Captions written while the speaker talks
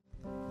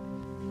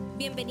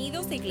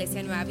Bienvenidos a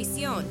Iglesia Nueva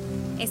Visión.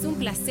 Es un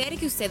placer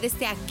que usted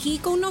esté aquí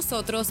con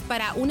nosotros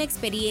para una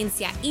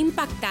experiencia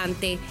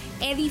impactante,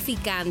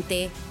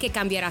 edificante, que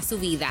cambiará su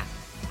vida.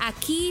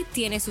 Aquí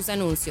tiene sus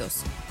anuncios.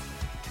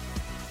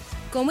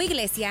 Como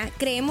iglesia,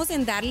 creemos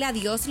en darle a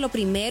Dios lo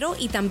primero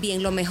y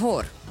también lo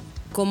mejor.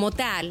 Como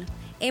tal,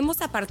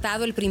 hemos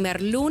apartado el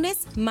primer lunes,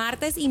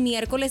 martes y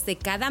miércoles de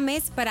cada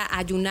mes para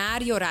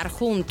ayunar y orar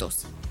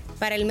juntos.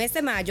 Para el mes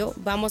de mayo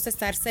vamos a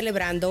estar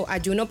celebrando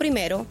ayuno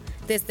primero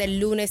desde el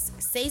lunes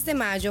 6 de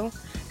mayo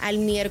al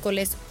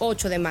miércoles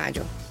 8 de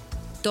mayo.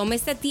 Tome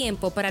este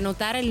tiempo para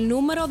anotar el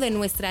número de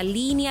nuestra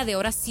línea de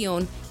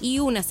oración y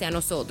únase a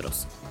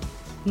nosotros.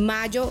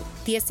 Mayo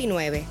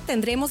 19.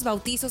 Tendremos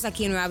bautizos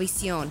aquí en Nueva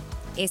Visión.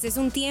 Ese es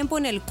un tiempo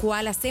en el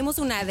cual hacemos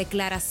una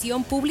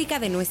declaración pública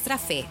de nuestra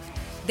fe,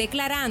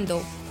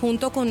 declarando,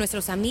 junto con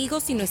nuestros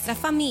amigos y nuestra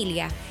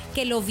familia,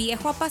 que lo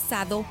viejo ha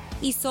pasado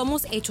y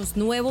somos hechos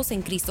nuevos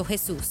en Cristo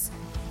Jesús.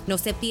 No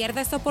se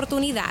pierda esta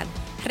oportunidad,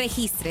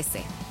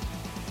 regístrese.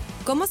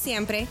 Como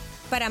siempre,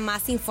 para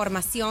más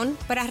información,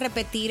 para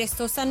repetir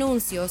estos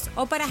anuncios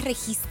o para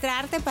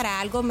registrarte para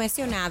algo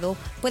mencionado,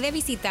 puede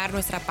visitar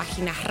nuestra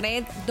página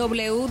red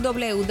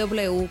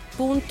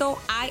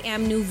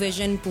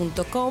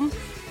www.imnewvision.com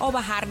o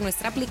bajar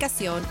nuestra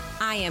aplicación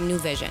I Am New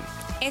Vision.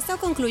 Esto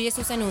concluye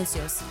sus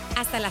anuncios.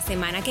 Hasta la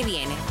semana que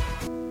viene.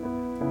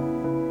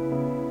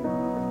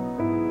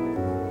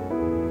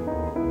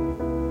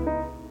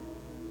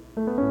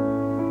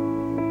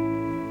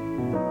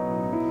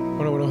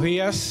 Bueno, buenos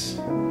días.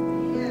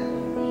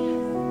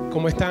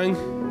 ¿Cómo están?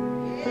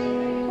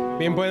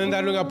 Bien, ¿pueden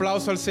darle un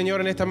aplauso al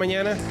Señor en esta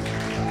mañana?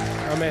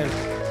 Amén.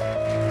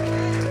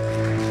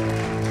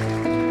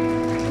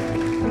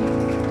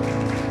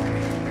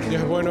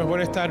 Dios es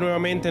bueno estar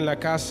nuevamente en la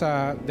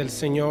casa del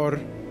Señor.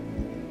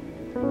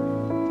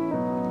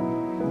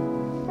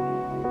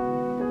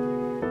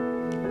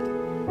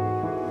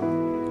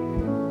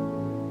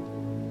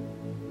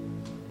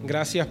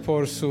 Gracias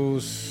por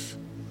sus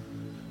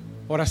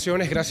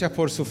oraciones, gracias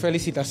por sus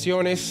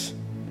felicitaciones.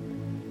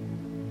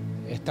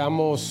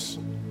 Estamos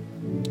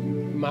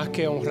más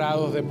que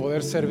honrados de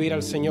poder servir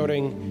al Señor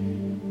en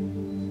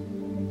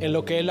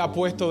lo que Él ha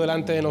puesto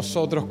delante de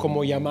nosotros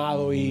como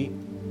llamado. Y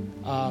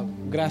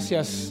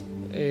gracias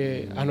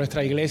a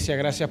nuestra iglesia,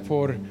 gracias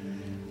por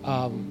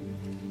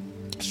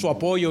su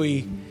apoyo.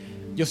 Y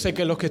yo sé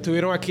que los que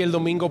estuvieron aquí el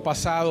domingo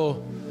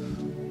pasado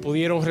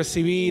pudieron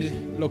recibir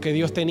lo que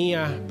Dios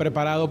tenía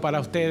preparado para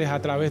ustedes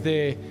a través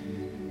de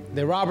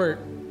Robert,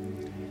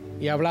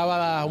 y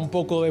hablaba un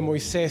poco de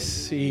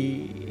Moisés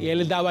y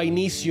él daba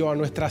inicio a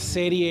nuestra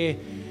serie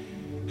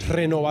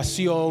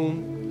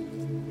Renovación,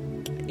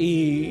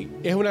 y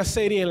es una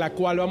serie en la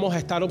cual vamos a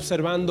estar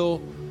observando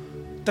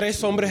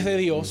 3 hombres de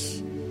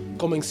Dios,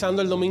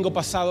 comenzando el domingo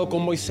pasado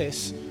con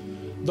Moisés,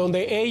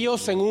 donde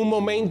ellos en un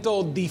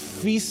momento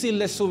difícil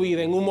de su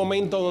vida, en un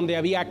momento donde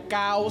había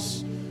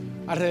caos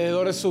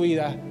alrededor de su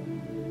vida,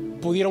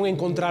 pudieron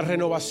encontrar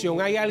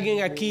renovación. ¿Hay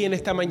alguien aquí en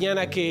esta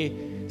mañana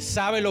que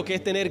sabe lo que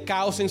es tener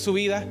caos en su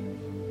vida?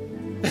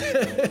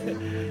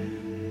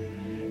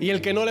 Y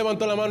el que no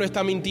levantó la mano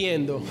está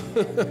mintiendo.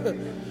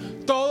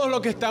 Todos los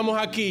que estamos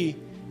aquí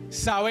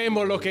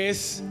sabemos lo que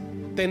es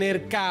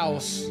tener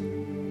caos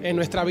en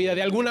nuestra vida,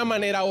 de alguna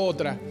manera u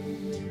otra.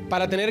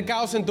 Para tener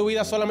caos en tu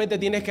vida solamente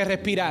tienes que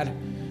respirar.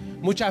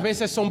 Muchas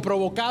veces son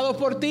provocados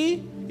por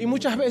ti y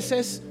muchas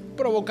veces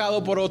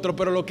provocados por otro,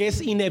 pero lo que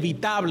es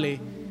inevitable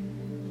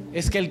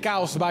es que el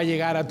caos va a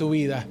llegar a tu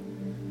vida.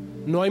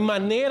 No hay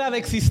manera de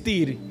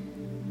existir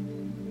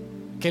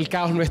que el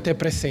caos no esté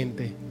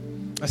presente.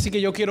 Así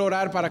que yo quiero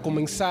orar para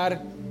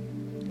comenzar,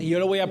 y yo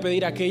le voy a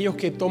pedir a aquellos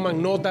que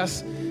toman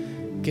notas,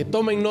 que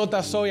tomen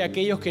notas hoy.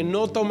 Aquellos que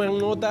no toman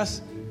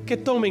notas, que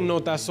tomen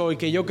notas hoy,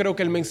 que yo creo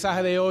que el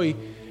mensaje de hoy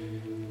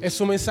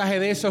es un mensaje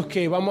de esos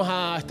que vamos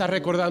a estar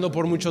recordando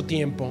por mucho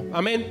tiempo.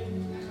 Amén.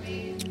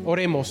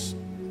 Oremos.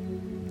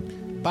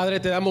 Padre,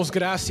 te damos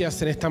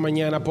gracias en esta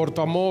mañana por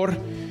tu amor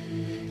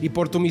y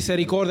por tu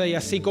misericordia, y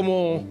así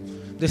como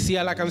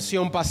decía la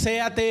canción,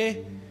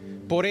 paséate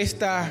por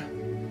esta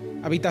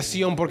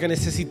habitación porque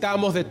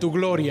necesitamos de tu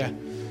gloria.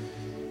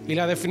 Y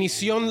la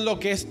definición de lo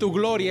que es tu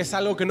gloria es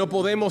algo que no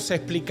podemos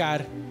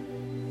explicar,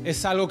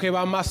 es algo que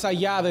va más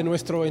allá de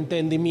nuestro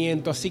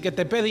entendimiento. Así que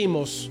te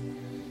pedimos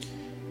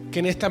que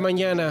en esta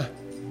mañana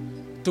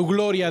tu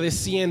gloria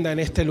descienda en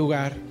este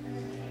lugar.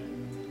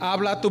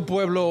 Habla a tu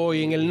pueblo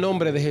hoy en el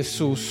nombre de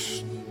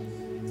Jesús.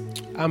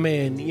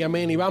 Amén y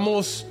amén. Y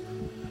vamos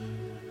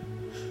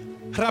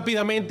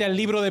rápidamente al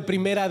libro de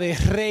Primera de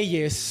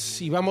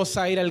Reyes, y vamos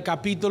a ir al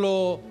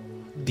capítulo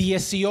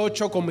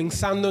 18,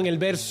 comenzando en el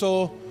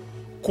verso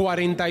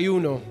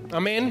 41.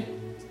 Amén.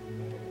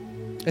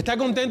 ¿Está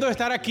contento de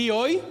estar aquí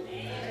hoy?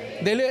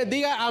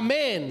 Diga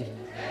amén.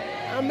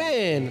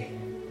 Amén.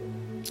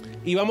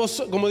 Y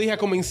vamos, como dije, a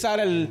comenzar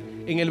en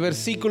el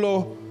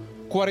versículo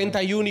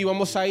 41 y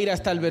vamos a ir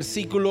hasta el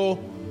versículo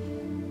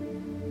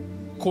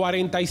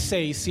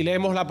 46. Si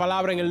leemos la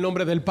palabra en el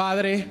nombre del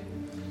Padre,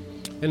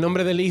 en el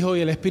nombre del Hijo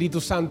y el Espíritu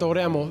Santo,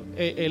 oramos,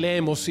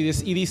 leemos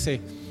y dice: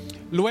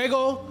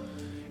 luego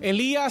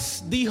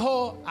Elías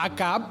dijo a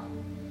Acab: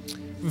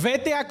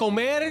 vete a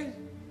comer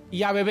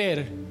y a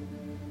beber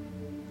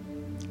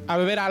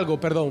algo,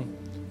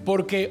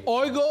 porque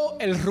oigo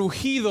el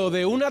rugido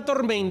de una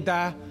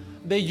tormenta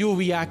de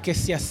lluvia que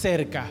se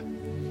acerca.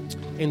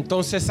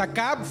 Entonces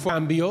Acab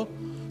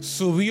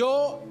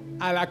subió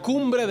a la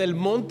cumbre del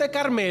monte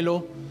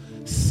Carmelo,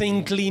 se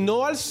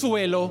inclinó al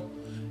suelo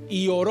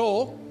y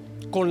oró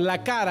con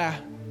la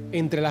cara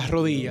entre las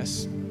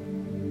rodillas.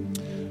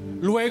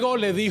 Luego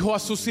le dijo a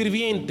su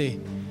sirviente: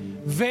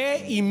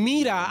 ve y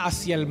mira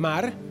hacia el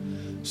mar.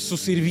 Su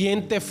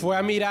sirviente fue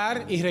a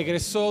mirar y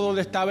regresó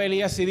donde estaba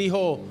Elías y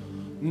dijo: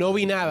 no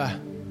vi nada.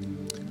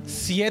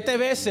 7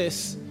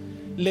 veces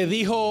le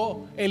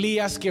dijo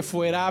Elías que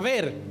fuera a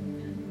ver.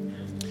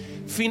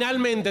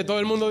 Finalmente, todo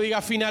el mundo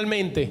diga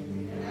finalmente.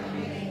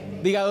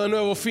 Diga de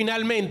nuevo,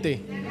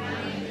 finalmente.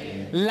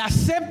 La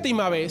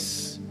 7ª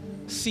vez,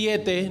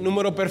 7,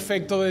 número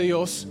perfecto de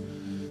Dios,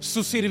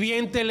 su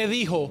sirviente le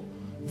dijo: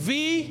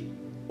 vi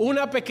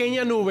una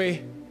pequeña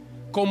nube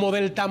como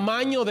del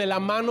tamaño de la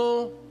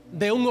mano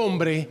de un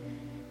hombre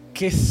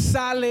que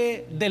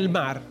sale del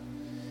mar.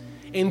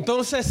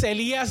 Entonces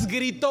Elías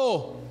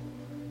gritó: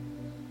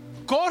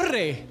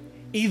 corre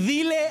y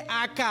dile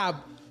a Acab: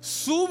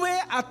 sube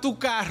a tu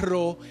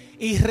carro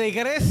y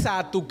regresa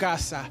a tu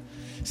casa.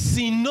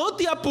 Si no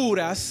te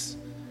apuras,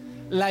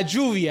 la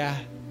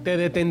lluvia te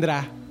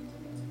detendrá.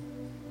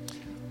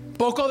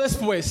 Poco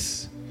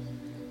después,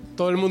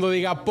 todo el mundo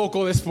diga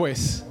poco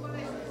después.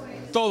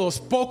 Todos,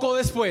 poco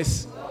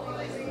después.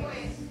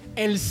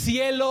 El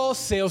cielo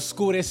se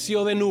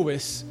oscureció de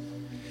nubes.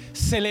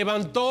 Se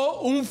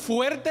levantó un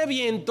fuerte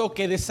viento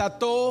que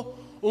desató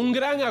un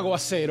gran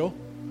aguacero.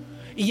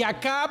 Y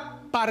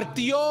Acab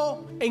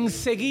partió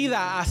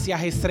enseguida hacia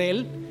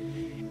Jezreel.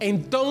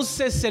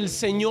 Entonces el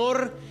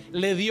Señor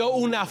le dio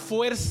una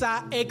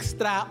fuerza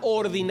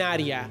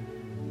extraordinaria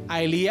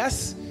a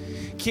Elías,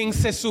 quien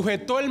se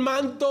sujetó el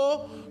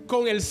manto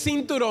con el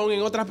cinturón,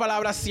 en otras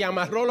palabras, se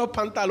amarró los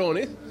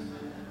pantalones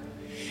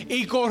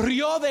y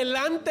corrió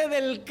delante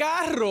del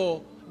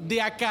carro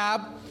de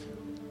Acab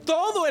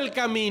todo el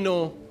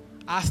camino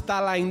hasta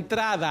la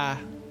entrada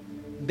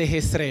de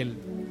Jezreel.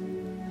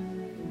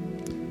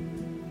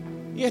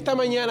 Y esta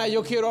mañana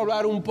yo quiero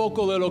hablar un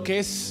poco de lo que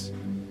es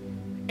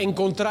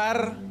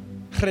encontrar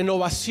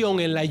renovación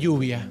en la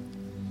lluvia.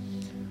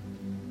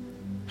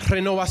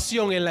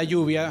 Renovación en la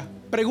lluvia.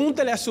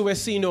 Pregúntele a su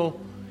vecino: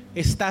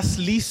 ¿estás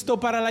listo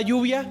para la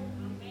lluvia?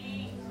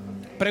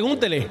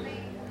 Pregúntele.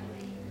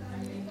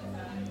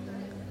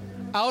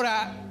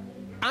 Ahora,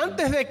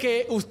 antes de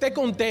que usted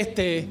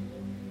conteste,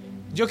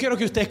 yo quiero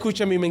que usted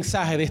escuche mi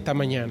mensaje de esta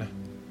mañana.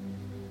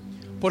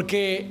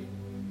 Porque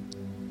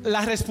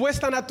la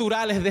respuesta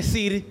natural es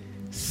decir: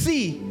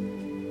 sí,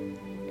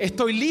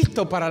 estoy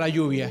listo para la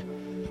lluvia.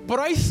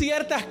 Pero hay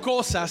ciertas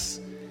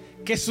cosas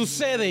que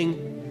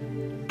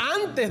suceden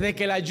antes de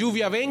que la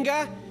lluvia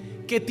venga,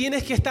 que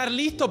tienes que estar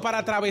listo para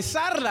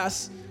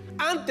atravesarlas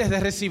antes de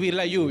recibir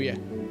la lluvia.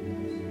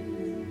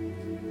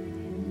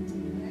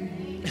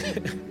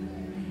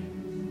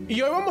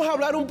 Y hoy vamos a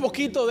hablar un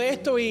poquito de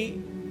esto,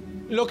 y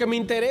lo que me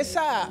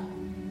interesa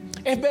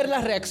es ver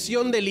la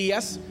reacción de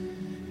Elías.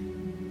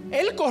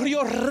 Él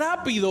corrió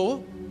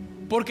rápido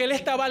porque él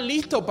estaba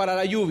listo para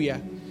la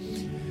lluvia.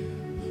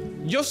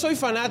 Yo soy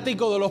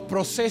fanático de los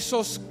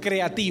procesos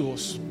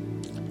creativos.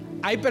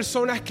 Hay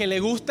personas que les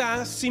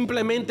gusta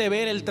simplemente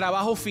ver el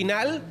trabajo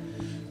final.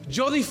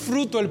 Yo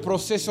disfruto el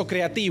proceso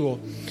creativo.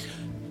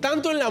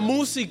 Tanto en la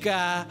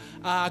música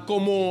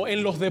como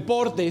en los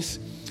deportes.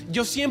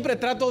 Yo siempre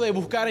trato de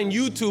buscar en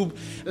YouTube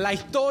la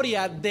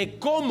historia de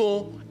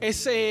cómo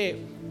ese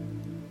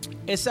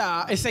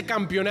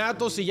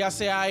campeonato, si ya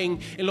sea en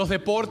los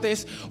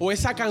deportes, o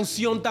esa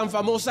canción tan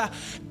famosa,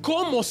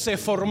 cómo se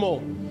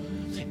formó.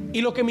 Y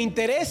lo que me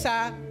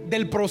interesa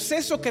del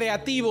proceso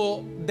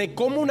creativo, de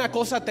cómo una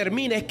cosa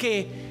termina, es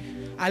que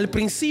al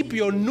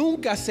principio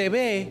nunca se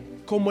ve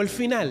como el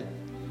final.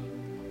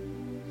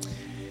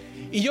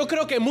 Y yo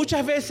creo que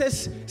muchas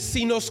veces,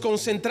 si nos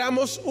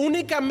concentramos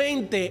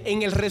únicamente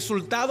en el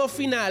resultado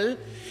final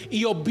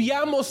y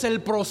obviamos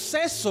el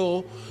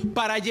proceso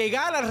para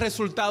llegar al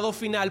resultado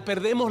final,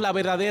 perdemos la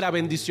verdadera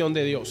bendición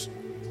de Dios.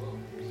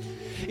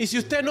 Y si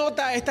usted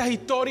nota estas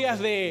historias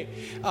de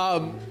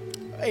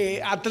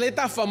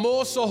atletas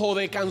famosos o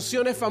de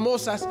canciones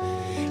famosas,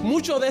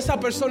 muchas de esas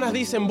personas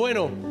dicen: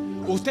 bueno,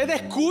 usted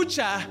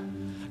escucha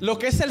lo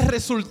que es el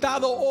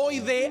resultado hoy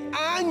de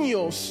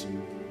años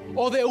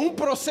o de un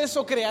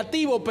proceso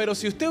creativo, pero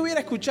si usted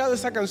hubiera escuchado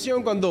esa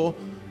canción cuando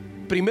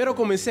primero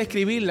comencé a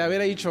escribirla,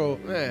 hubiera dicho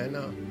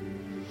no.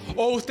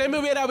 O usted me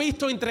hubiera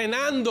visto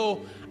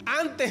entrenando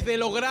antes de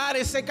lograr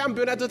ese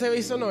campeonato, usted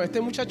hubiera dicho: no,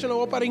 este muchacho no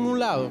va para ningún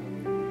lado.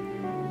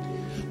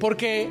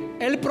 Porque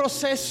el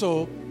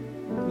proceso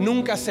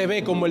nunca se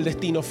ve como el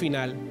destino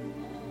final.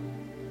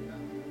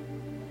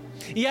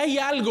 Y hay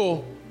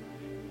algo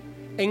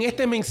en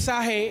este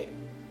mensaje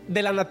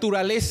de la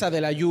naturaleza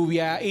de la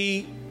lluvia.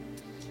 Y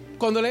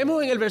cuando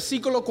leemos en el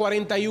versículo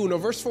 41,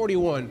 verse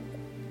 41,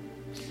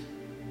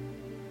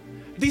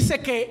 dice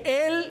que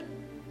él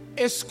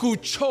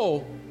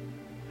escuchó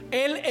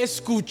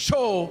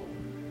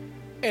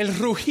el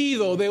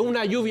rugido de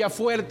una lluvia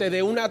fuerte,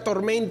 de una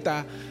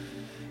tormenta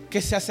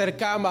que se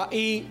acercaba.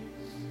 Y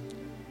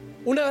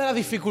una de las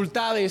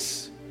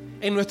dificultades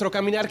en nuestro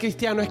caminar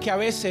cristiano es que a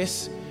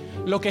veces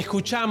lo que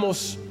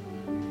escuchamos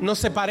no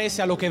se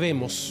parece a lo que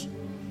vemos.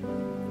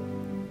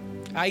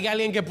 ¿Hay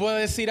alguien que pueda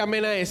decir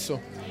amén a eso?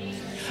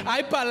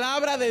 ¿Hay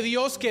palabra de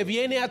Dios que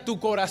viene a tu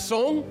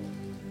corazón?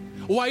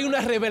 ¿O hay una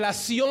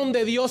revelación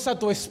de Dios a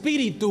tu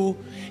espíritu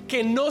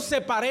que no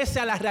se parece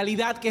a la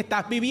realidad que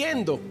estás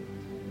viviendo?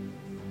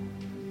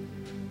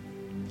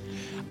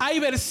 Hay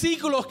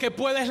versículos que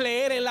puedes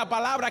leer en la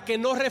palabra que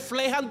no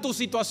reflejan tu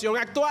situación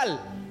actual.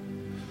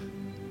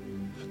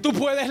 Tú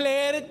puedes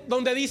leer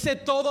donde dice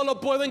todo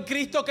lo puedo en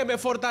Cristo que me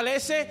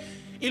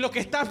fortalece, y lo que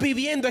estás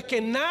viviendo es que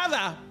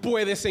nada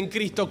puedes en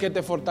Cristo que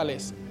te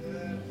fortalece.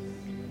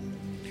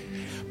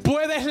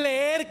 Puedes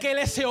leer que Él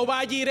es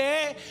Jehová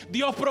Jireh,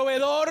 Dios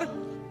proveedor,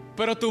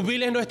 pero tus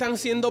biles no están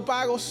siendo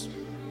pagos.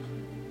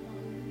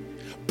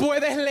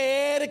 Puedes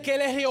leer que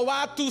Él es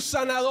Jehová tu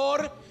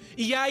sanador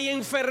y hay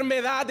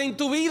enfermedad en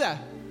tu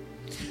vida.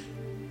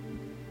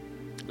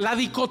 La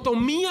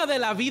dicotomía de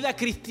la vida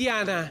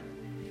cristiana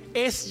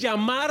es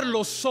llamar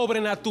lo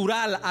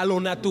sobrenatural a lo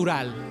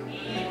natural.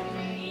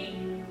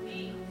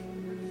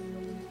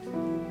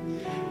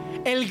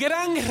 El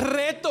gran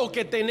reto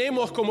que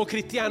tenemos como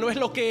cristianos es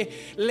lo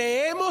que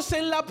leemos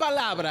en la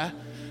palabra,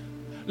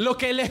 lo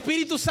que el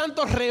Espíritu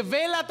Santo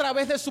revela a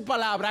través de su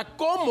palabra,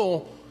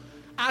 cómo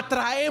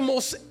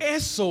atraemos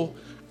eso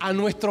a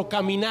nuestro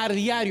caminar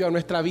diario, a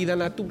nuestra vida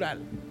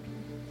natural.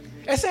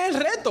 Ese es el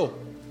reto.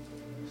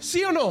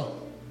 ¿Sí o no?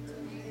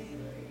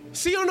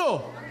 ¿Sí o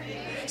no?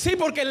 Sí,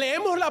 porque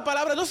leemos la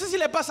palabra. No sé si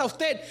le pasa a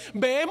usted.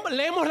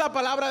 Leemos la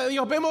palabra de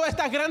Dios, vemos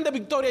estas grandes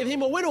victorias y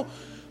decimos, bueno,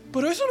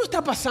 pero eso no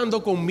está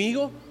pasando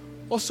conmigo.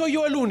 ¿O soy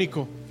yo el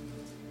único?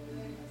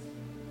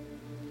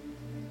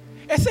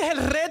 Ese es el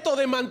reto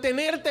de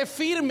mantenerte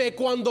firme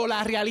cuando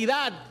la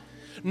realidad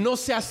no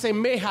se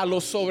asemeja a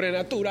lo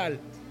sobrenatural.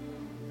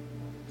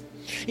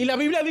 Y la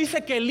Biblia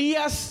dice que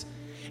Elías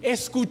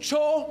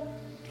escuchó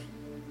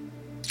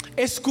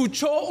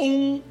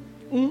un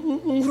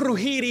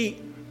rugir. Y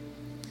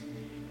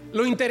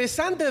lo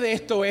interesante de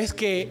esto es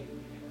que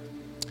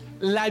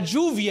la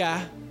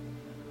lluvia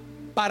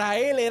para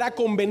él era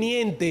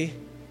conveniente,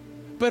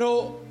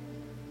 pero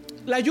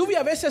la lluvia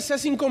a veces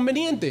es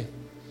inconveniente.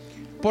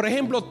 Por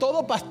ejemplo,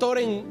 todo pastor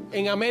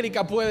en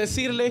América puede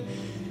decirle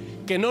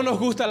que no nos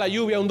gusta la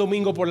lluvia un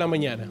domingo por la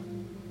mañana.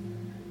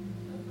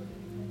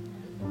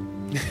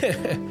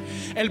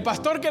 El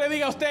pastor que le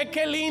diga a usted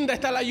qué linda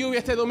está la lluvia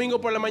este domingo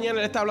por la mañana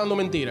le está hablando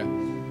mentira.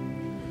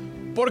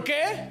 ¿Por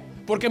qué?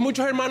 Porque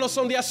muchos hermanos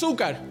son de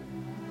azúcar.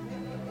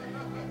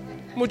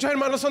 Muchos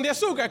hermanos son de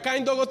azúcar,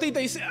 caen 2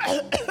 gotitas y dicen,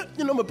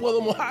 yo no me puedo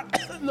mojar,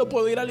 no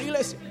puedo ir a la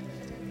iglesia.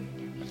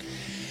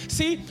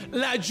 Sí,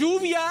 la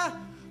lluvia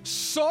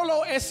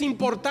solo es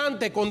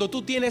importante cuando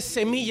tú tienes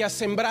semillas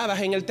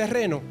sembradas en el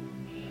terreno.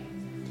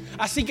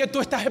 Así que tú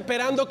estás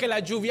esperando que la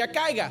lluvia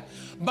caiga.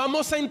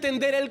 Vamos a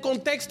entender el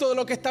contexto de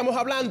lo que estamos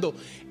hablando.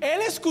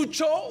 Él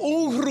escuchó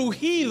un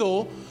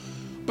rugido,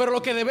 pero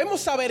lo que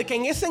debemos saber que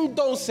en ese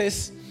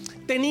entonces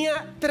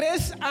tenía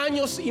 3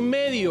 años y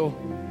medio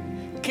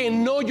que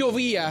no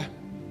llovía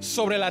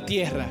sobre la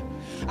tierra.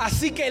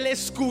 Así que el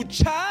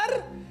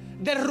escuchar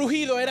del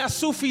rugido era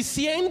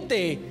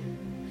suficiente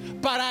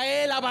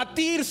para él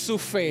abatir su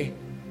fe.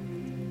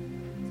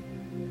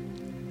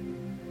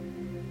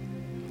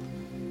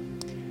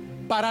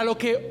 Para lo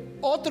que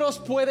otros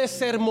puede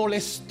ser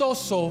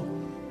molestoso,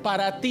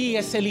 para ti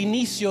es el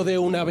inicio de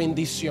una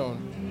bendición.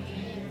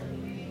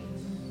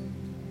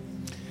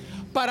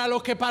 Para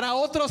lo que para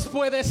otros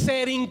puede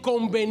ser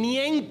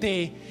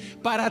inconveniente,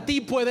 para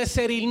ti puede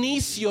ser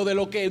inicio de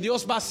lo que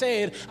Dios va a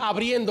hacer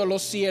abriendo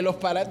los cielos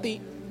para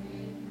ti.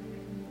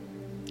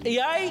 Y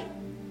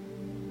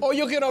hoy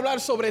yo quiero hablar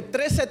sobre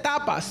 3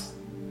 etapas.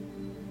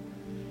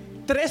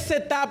 3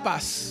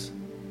 etapas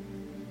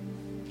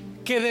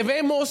que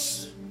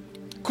debemos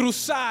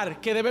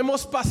cruzar, que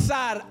debemos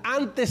pasar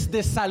antes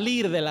de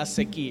salir de la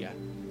sequía.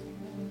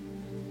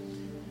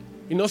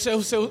 Y no sé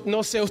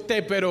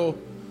usted, pero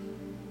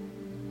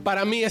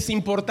para mí es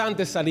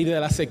importante salir de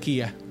la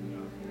sequía.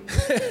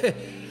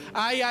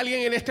 ¿Hay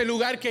alguien en este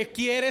lugar que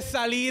quiere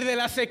salir de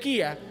la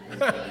sequía?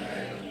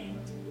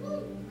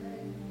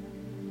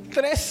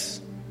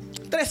 3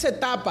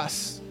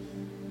 etapas.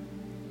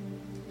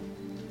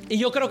 Y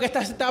yo creo que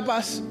estas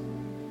etapas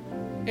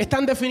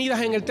están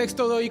definidas en el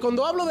texto de hoy.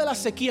 Cuando hablo de la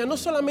sequía, no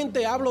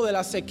solamente hablo de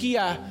la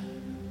sequía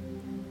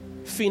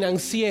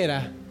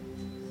financiera,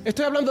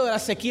 estoy hablando de la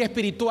sequía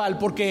espiritual,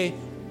 porque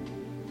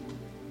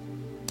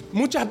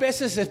muchas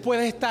veces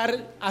puedes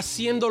estar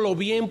haciéndolo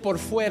bien por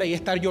fuera y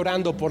estar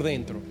llorando por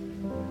dentro.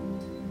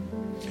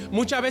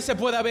 Muchas veces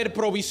puede haber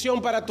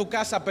provisión para tu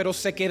casa, pero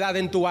sequedad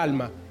en tu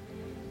alma.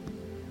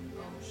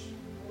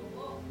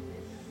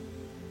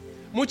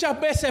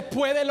 Muchas veces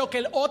puede lo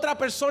que otra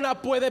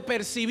persona puede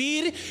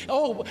percibir.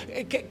 Oh,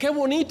 qué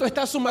bonito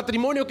está su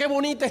matrimonio, qué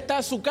bonita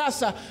está su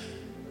casa.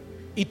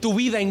 y tu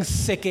vida en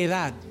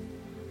sequedad.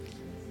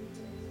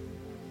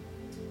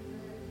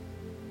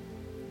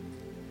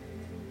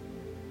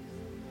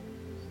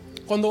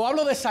 Cuando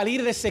hablo de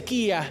salir de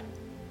sequía,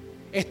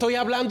 estoy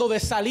hablando de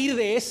salir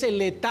de ese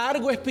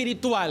letargo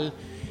espiritual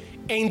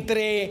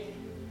entre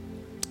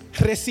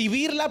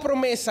recibir la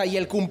promesa y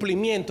el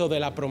cumplimiento de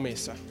la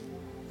promesa.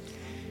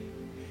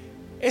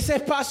 Ese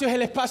espacio es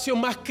el espacio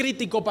más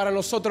crítico para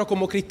nosotros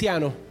como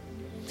cristianos.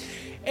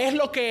 Es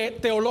lo que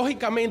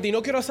teológicamente, y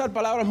no quiero usar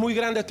palabras muy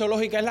grandes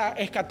teológicas, es la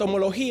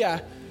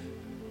escatimología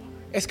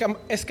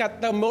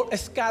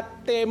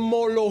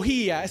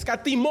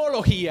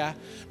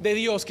de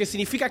Dios, que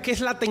significa que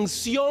es la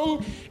tensión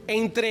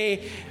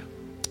entre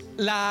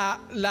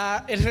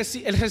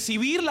el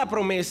recibir la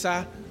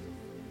promesa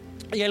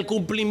y el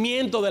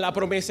cumplimiento de la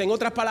promesa. En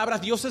otras palabras,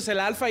 Dios es el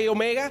alfa y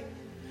omega,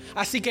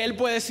 así que Él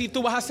puede decir: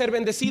 tú vas a ser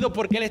bendecido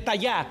porque Él está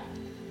allá.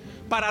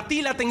 Para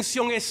ti la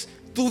tensión es: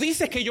 tú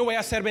dices que yo voy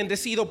a ser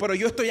bendecido, pero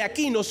yo estoy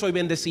aquí y no soy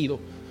bendecido.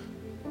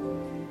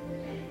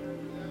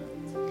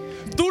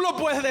 Tú lo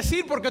puedes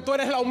decir porque tú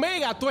eres la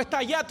omega, tú estás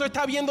allá, tú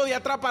estás viendo de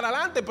atrás para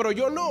adelante, pero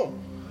yo no.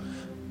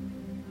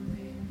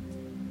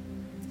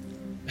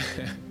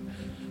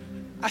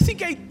 Así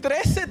que hay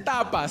 3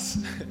 etapas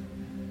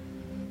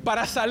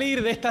para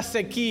salir de esta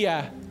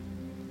sequía.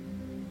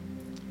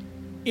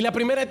 Y la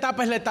primera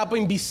etapa es la etapa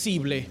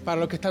invisible, para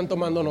los que están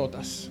tomando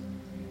notas.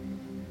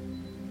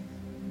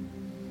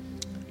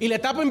 Y la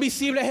etapa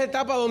invisible es la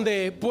etapa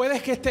donde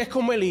puedes que estés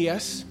como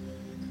Elías,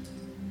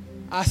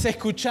 has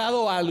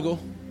escuchado algo,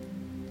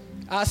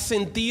 has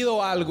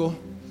sentido algo,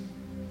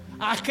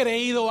 has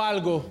creído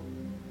algo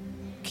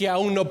que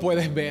aún no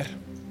puedes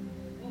ver.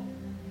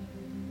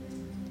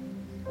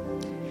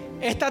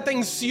 Esta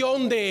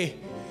tensión de: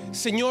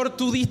 Señor,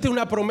 tú diste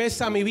una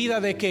promesa a mi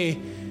vida de que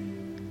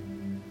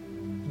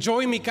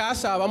yo y mi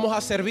casa vamos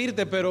a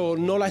servirte, pero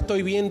no la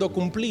estoy viendo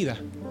cumplida.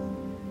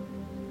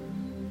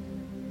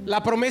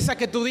 La promesa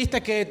que tú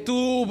diste, que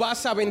tú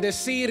vas a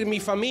bendecir mi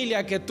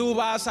familia, que tú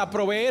vas a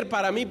proveer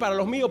para mí, para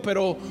los míos,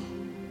 pero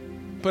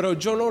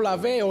yo no la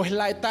veo. Es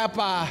la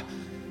etapa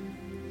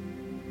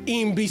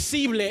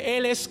invisible.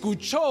 Él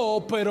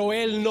escuchó, pero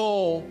él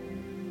no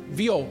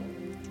vio.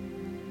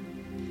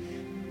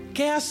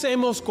 ¿Qué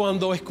hacemos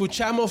cuando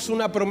escuchamos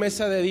una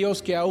promesa de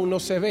Dios que aún no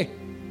se ve?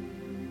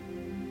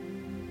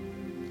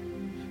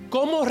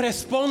 ¿Cómo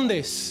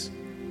respondes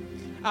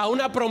a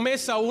una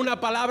promesa o una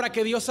palabra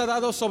que Dios ha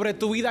dado sobre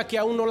tu vida que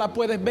aún no la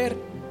puedes ver?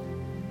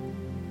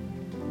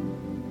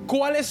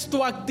 ¿Cuál es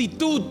tu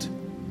actitud?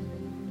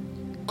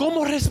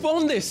 ¿Cómo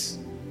respondes?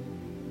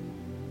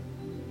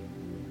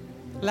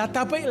 La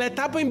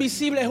etapa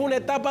invisible es una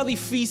etapa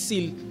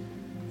difícil,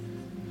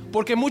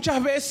 porque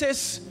muchas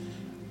veces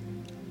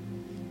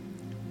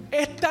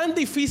es tan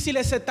difícil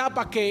esa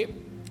etapa que,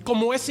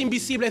 como es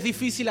invisible, es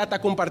difícil hasta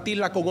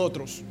compartirla con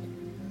otros.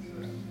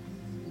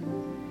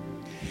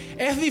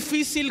 Es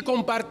difícil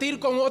compartir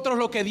con otros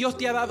lo que Dios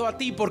te ha dado a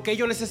ti, porque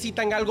ellos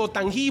necesitan algo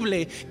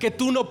tangible que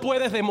tú no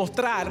puedes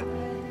demostrar.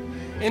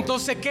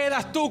 Entonces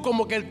quedas tú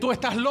como que tú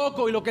estás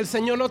loco y lo que el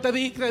Señor no te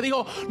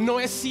dijo no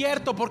es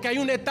cierto, porque hay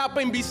una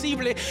etapa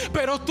invisible,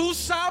 pero tú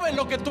sabes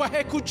lo que tú has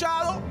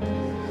escuchado.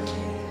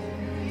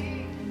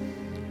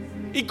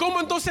 Y cómo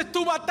entonces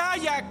tu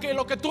batalla, que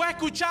lo que tú has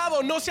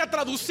escuchado no se ha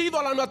traducido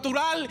a lo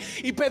natural,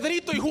 y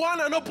Pedrito y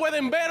Juana no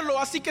pueden verlo,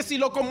 así que si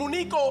lo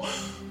comunico,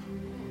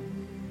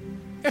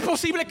 es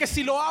posible que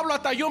si lo hablo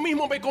hasta yo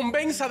mismo me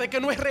convenza de que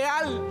no es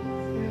real.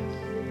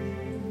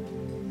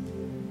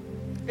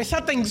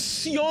 Esa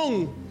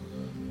tensión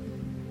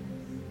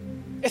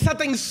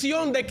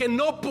de que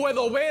no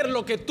puedo ver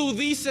lo que tú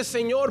dices,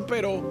 Señor,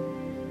 pero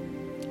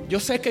yo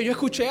sé que yo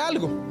escuché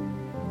algo.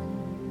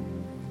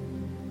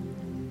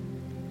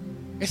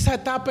 Esa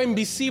etapa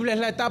invisible es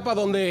la etapa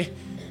donde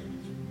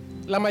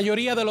la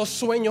mayoría de los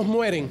sueños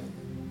mueren.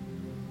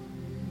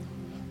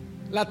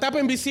 La etapa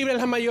invisible es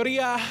la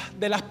mayoría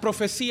de las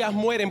profecías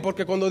mueren,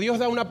 porque cuando Dios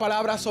da una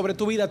palabra sobre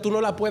tu vida, tú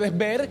no la puedes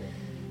ver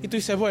y tú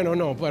dices: bueno,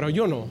 no, pero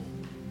yo no.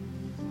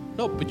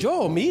 No,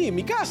 yo,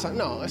 mi casa,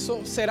 no,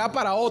 eso será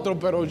para otro,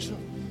 pero yo,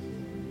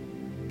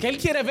 que Él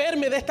quiere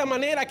verme de esta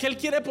manera, que Él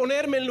quiere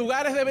ponerme en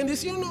lugares de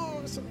bendición,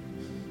 no, eso.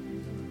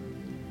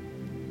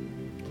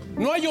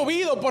 No ha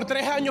llovido por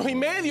 3 años y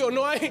medio,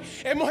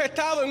 hemos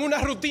estado en una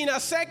rutina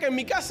seca en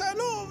mi casa,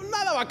 no,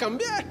 nada va a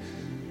cambiar.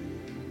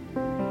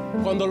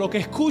 Cuando lo que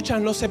escuchas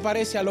no se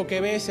parece a lo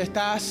que ves,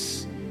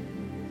 estás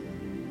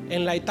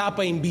en la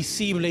etapa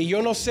invisible. Y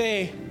yo no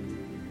sé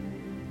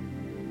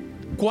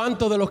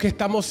cuántos de los que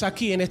estamos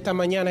aquí en esta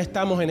mañana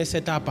estamos en esa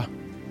etapa.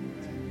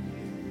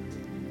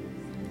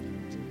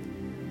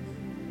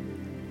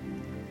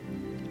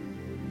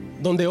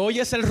 Donde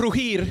oyes el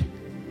rugir,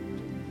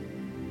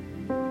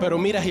 pero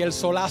miras y el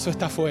solazo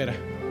está afuera.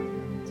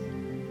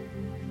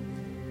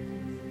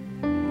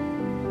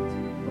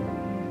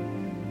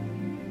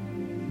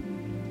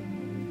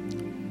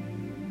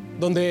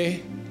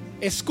 Donde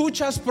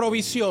escuchas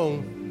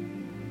provisión,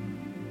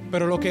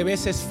 pero lo que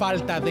ves es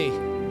falta de.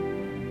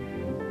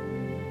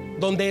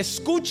 Donde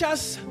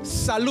escuchas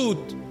salud,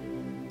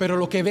 pero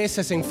lo que ves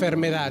es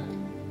enfermedad.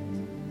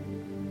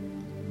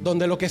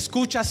 donde lo que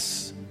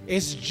escuchas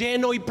es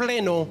lleno y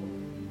pleno,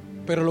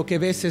 pero lo que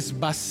ves es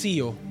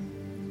vacío.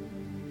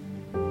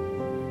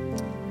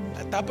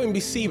 La etapa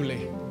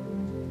invisible.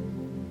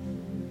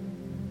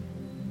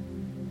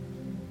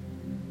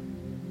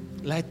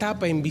 La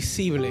etapa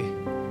invisible.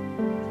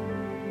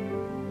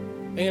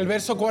 En el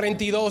verso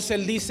 42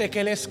 él dice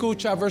que él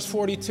escucha, verse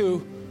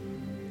 42.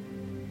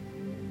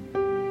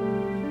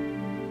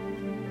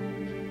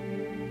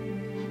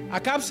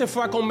 Acab se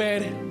fue a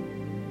comer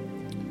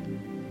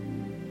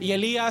y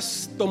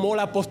Elías tomó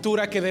la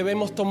postura que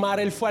debemos tomar.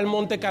 Él fue al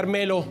monte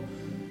Carmelo.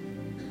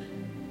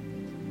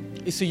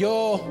 Y si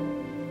yo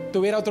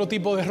tuviera otro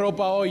tipo de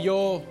ropa hoy,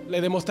 yo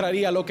le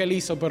demostraría lo que él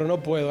hizo, pero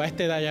no puedo, a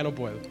esta edad ya no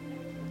puedo.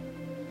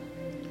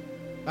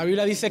 La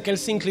Biblia dice que él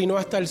se inclinó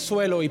hasta el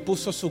suelo y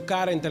puso su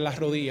cara entre las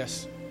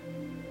rodillas.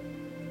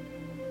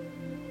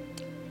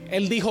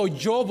 Él dijo: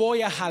 yo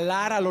voy a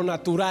jalar a lo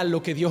natural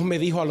lo que Dios me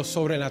dijo a lo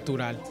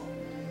sobrenatural.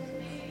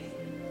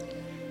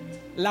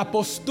 La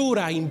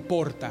postura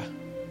importa.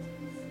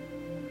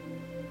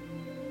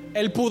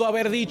 Él pudo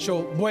haber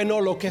dicho: bueno,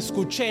 lo que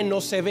escuché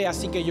no se ve,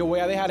 así que yo voy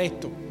a dejar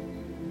esto.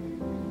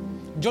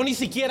 Yo ni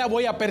siquiera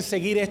voy a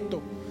perseguir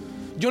esto.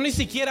 Yo ni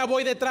siquiera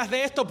voy detrás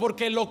de esto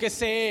porque lo que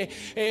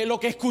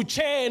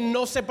escuché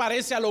no se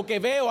parece a lo que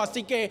veo,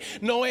 así que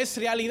no es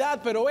realidad.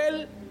 Pero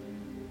él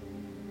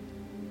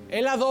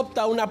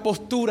adopta una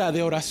postura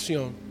de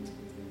oración.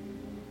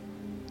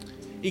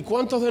 ¿Y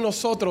cuántos de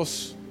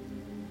nosotros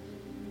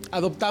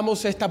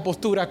adoptamos esta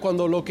postura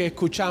cuando lo que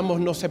escuchamos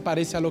no se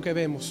parece a lo que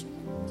vemos?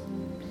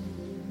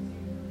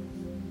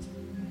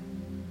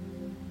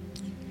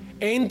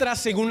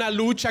 Entras en una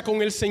lucha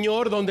con el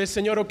Señor donde el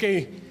Señor, ok,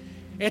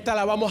 esta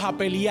la vamos a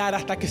pelear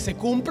hasta que se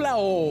cumpla,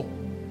 o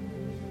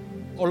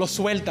lo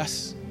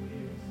sueltas.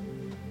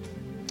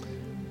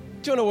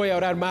 Yo no voy a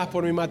orar más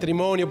por mi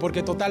matrimonio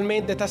porque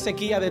totalmente esta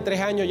sequía de 3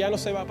 años ya no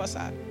se va a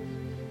pasar.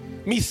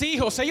 Mis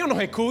hijos, ellos nos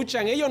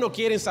escuchan, ellos no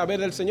quieren saber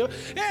del Señor.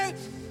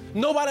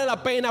 No vale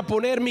la pena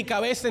poner mi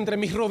cabeza entre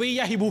mis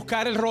rodillas y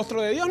buscar el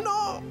rostro de Dios.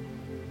 No.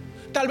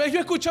 Tal vez yo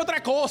escuché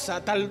otra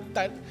cosa.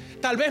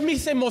 Tal vez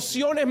mis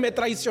emociones me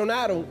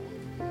traicionaron.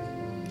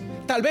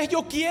 Tal vez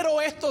yo quiero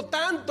esto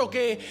tanto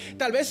que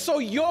tal vez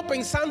soy yo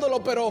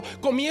pensándolo, pero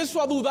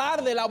comienzo a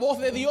dudar de la voz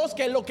de Dios,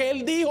 que lo que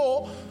Él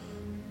dijo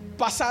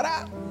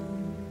pasará.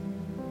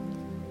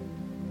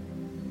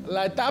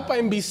 La etapa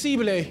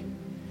invisible.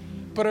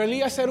 Pero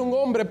Elías era un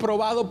hombre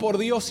probado por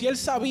Dios y él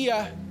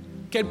sabía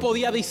que él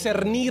podía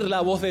discernir la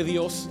voz de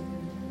Dios.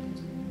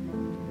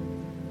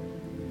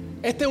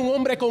 Este es un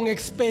hombre con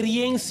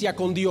experiencia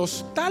con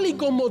Dios, tal y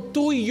como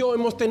tú y yo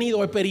hemos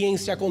tenido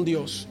experiencia con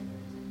Dios.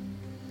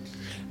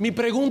 Mi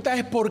pregunta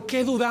es: ¿por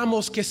qué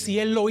dudamos que si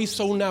Él lo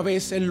hizo una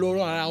vez, Él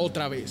lo hará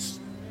otra vez?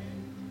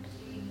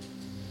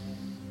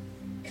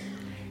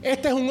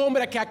 Este es un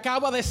hombre que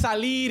acaba de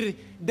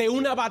salir de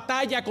una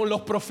batalla con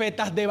los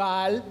profetas de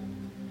Baal.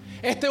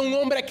 Este es un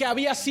hombre que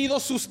había sido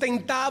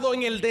sustentado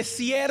en el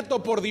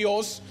desierto por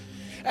Dios.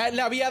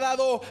 Le había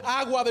dado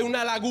agua de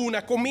una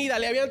laguna, comida,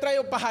 le habían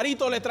traído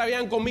pajaritos, le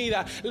traían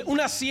comida.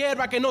 Una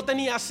sierva que no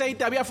tenía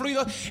aceite había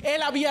fluido.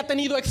 Él había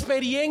tenido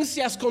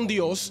experiencias con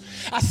Dios,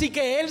 así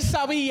que él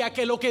sabía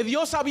que lo que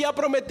Dios había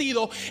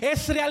prometido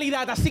es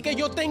realidad. Así que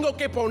yo tengo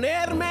que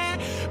ponerme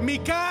mi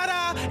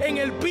cara en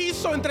el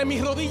piso entre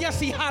mis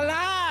rodillas y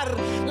jalar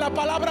la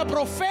palabra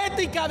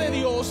profética de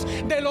Dios,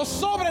 de lo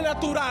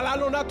sobrenatural a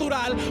lo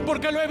natural,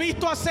 porque lo he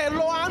visto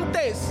hacerlo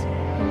antes.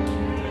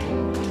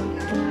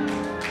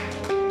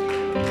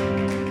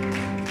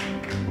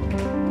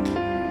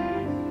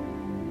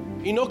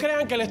 Y no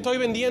crean que le estoy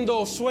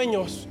vendiendo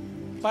sueños.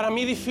 Para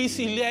mí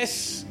difícil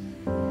es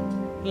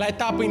la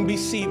etapa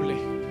invisible.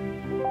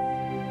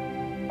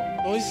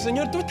 No, dice: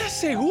 Señor, ¿tú estás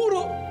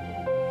seguro?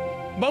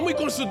 Vamos y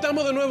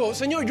consultamos de nuevo.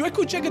 Señor, yo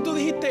escuché que tú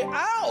dijiste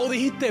A o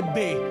dijiste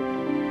B.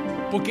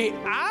 Porque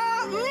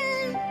A,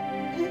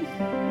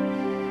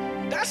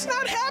 that's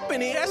not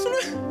happening. Eso no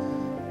es.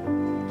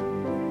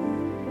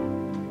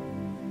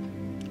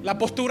 La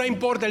postura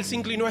importa. Él se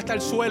inclinó hasta el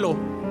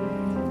suelo.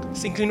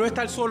 Se inclinó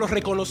hasta el suelo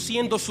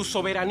reconociendo su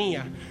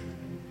soberanía.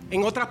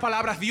 En otras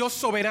palabras, Dios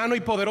soberano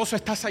y poderoso,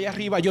 estás allá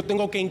arriba, yo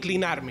tengo que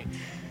inclinarme.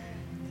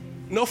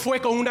 No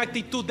fue con una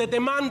actitud de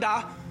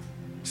demanda,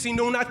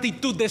 sino una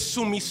actitud de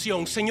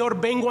sumisión.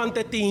 Señor, vengo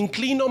ante ti,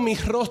 inclino mi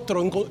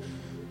rostro,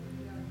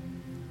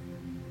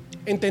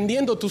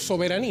 entendiendo tu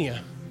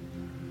soberanía,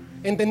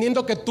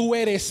 entendiendo que tú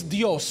eres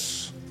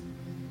Dios.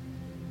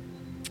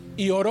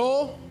 Y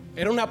oró.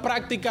 Era una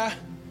práctica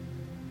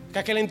que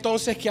aquel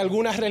entonces, que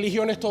algunas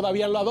religiones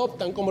todavía lo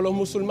adoptan, como los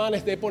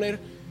musulmanes, de poner.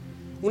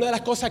 Una de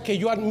las cosas que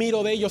yo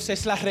admiro de ellos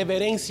es la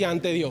reverencia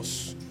ante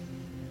Dios.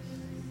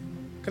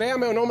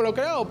 Créame o no me lo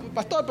creo,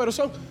 pastor, pero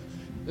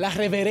la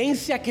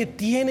reverencia que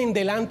tienen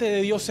delante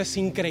de Dios es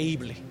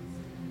increíble.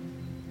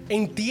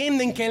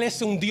 Entienden que Él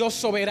es un Dios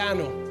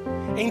soberano,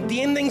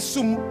 entienden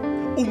su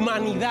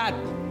humanidad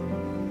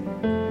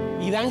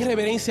y dan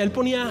reverencia. Él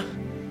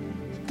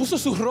puso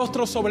su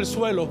rostro sobre el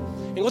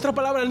suelo. En otras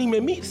palabras, ni me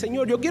mire,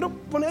 Señor, yo quiero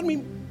poner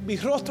mi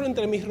rostro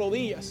entre mis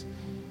rodillas.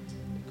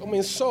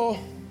 Comenzó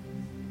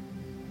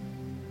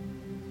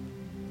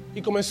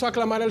y comenzó a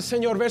clamar al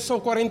Señor.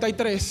 Verso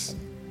 43.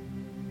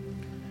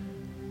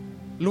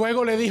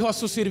 Luego le dijo a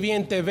su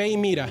sirviente: ve y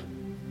mira.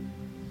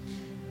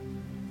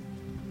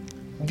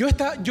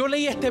 Yo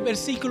leí este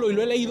versículo y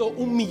lo he leído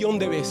 1,000,000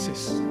 de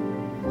veces.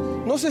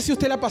 No sé si a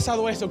usted le ha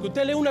pasado esto, que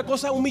usted lee una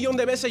cosa 1,000,000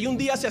 de veces y un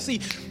día hace así,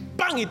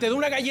 ¡pam!, y te da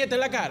una galleta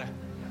en la cara.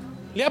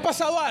 ¿Le ha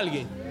pasado a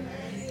alguien?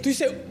 Tú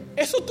dices,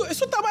 eso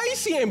estaba ahí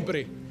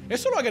siempre.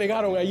 Eso lo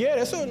agregaron ayer.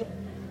 Eso no.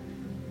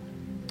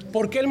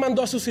 ¿Por qué él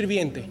mandó a su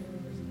sirviente?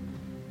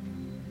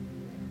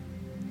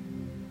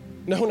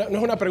 No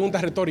es una pregunta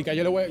retórica.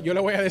 Yo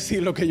le voy a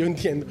decir lo que yo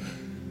entiendo.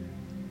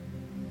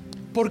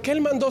 ¿Por qué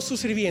él mandó a su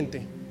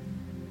sirviente?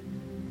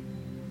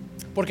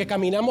 Porque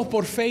caminamos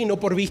por fe y no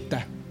por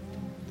vista.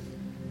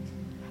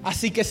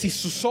 Así que si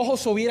sus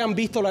ojos hubieran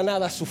visto la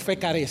nada, su fe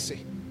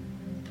carece.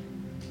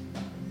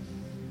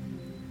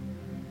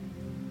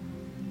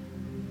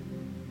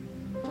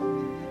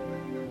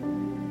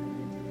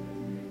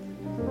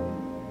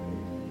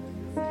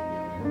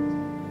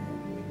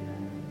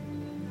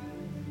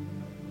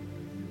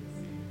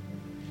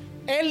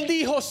 Él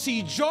dijo: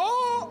 si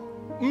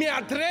yo me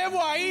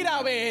atrevo a ir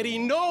a ver y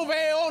no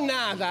veo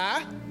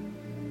nada,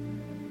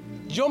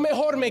 yo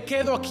mejor me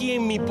quedo aquí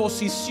en mi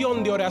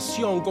posición de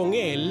oración con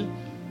Él.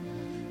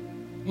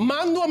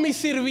 Mando a mi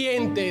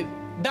sirviente,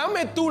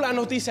 dame tú la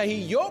noticia.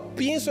 Y yo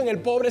pienso en el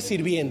pobre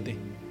sirviente.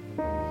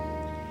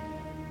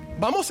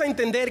 Vamos a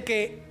entender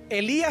que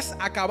Elías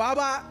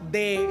acababa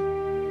de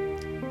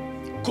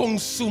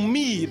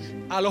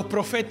consumir a los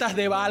profetas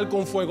de Baal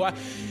con fuego.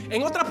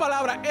 En otras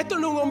palabras, esto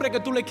no es un hombre que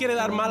tú le quieres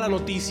dar mala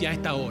noticia a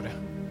esta hora.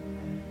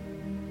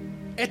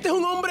 Este es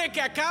un hombre que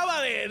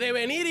acaba de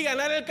venir y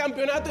ganar el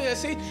campeonato y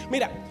decir: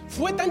 mira,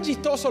 fue tan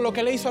chistoso lo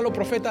que le hizo a los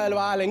profetas del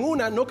Baal. En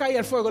una no caía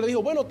el fuego. Le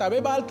dijo: bueno, tal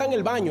vez Baal está en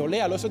el baño.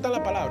 Léalo, eso está en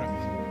la palabra.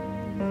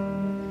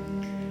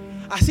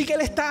 Así que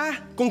él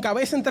está con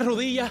cabeza entre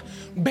rodillas,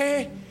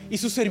 ve, y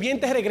su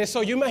sirviente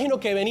regresó. Yo imagino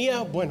que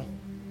venía, bueno,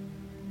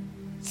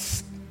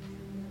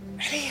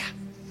 Elías.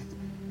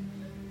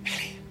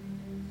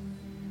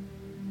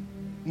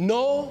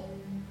 No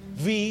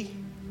vi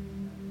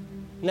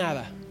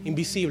nada,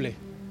 invisible.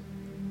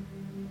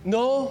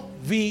 No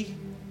vi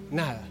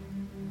nada.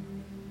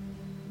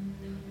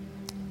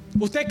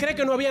 ¿Usted cree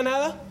que no había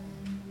nada?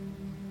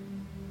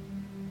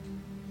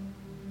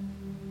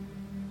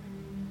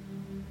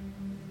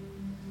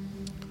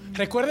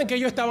 Recuerden que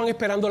ellos estaban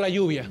esperando la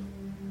lluvia.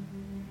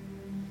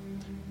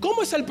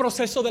 ¿Cómo es el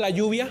proceso de la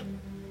lluvia?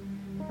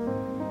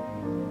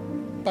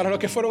 Para los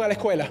que fueron a la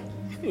escuela.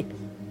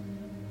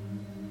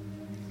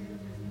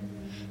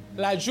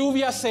 La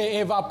lluvia se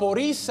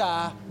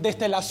evaporiza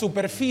desde la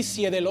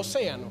superficie del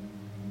océano.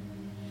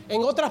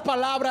 En otras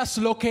palabras,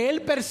 lo que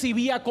él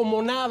percibía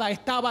como nada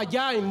estaba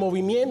ya en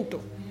movimiento.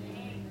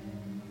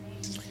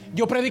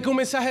 Yo prediqué un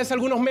mensaje hace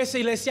algunos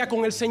meses y le decía: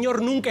 con el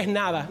Señor nunca es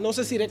nada. No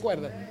sé si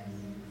recuerdan.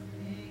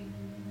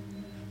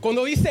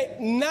 Cuando dice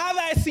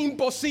nada es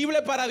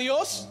imposible para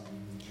Dios,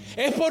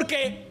 es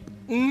porque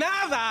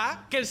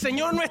nada, que el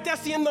Señor no esté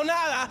haciendo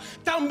nada,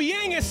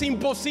 también es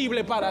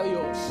imposible para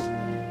Dios.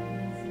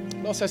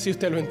 No sé si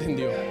usted lo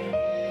entendió.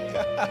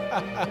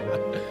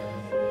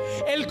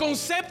 El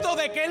concepto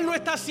de que Él no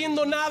está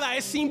haciendo nada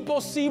es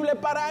imposible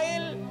para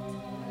Él.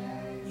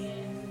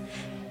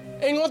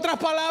 En otras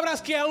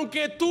palabras, que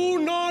aunque tú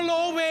no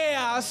lo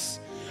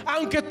veas,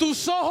 aunque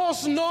tus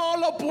ojos no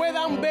lo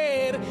puedan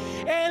ver,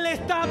 Él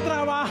está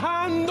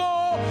trabajando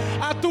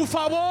a tu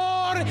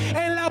favor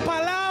en la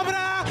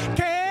palabra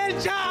que Él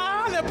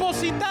ya ha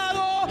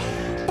depositado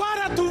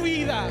para tu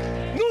vida.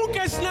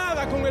 Nunca es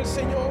nada con el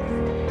Señor.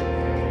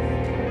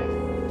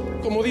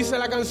 Como dice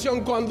la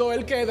canción, cuando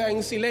Él queda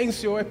en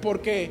silencio es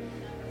porque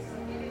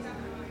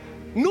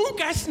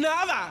nunca es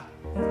nada.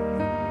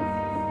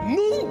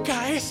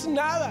 Nunca es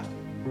nada.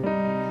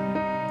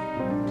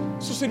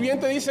 Su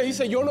sirviente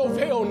dice, yo no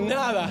veo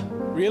nada.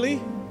 ¿Really?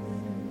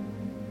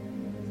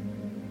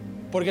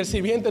 Porque el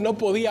sirviente no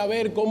podía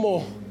ver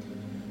cómo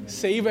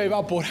se iba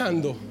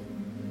evaporando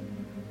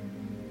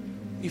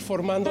y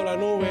formando la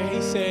nube.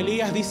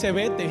 Elías dice: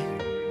 vete.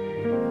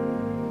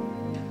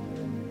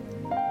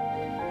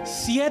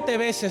 7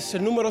 veces,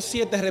 el número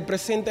 7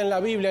 representa en la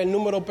Biblia el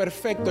número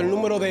perfecto, el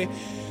número de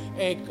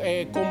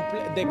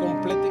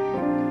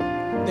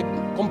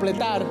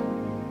completar.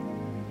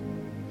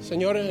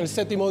 Señor, en el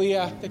 7º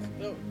día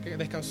que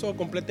descansó,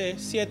 completé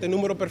 7,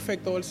 número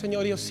perfecto. El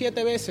Señor dijo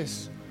 7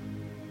 veces.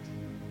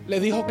 Le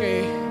dijo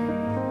que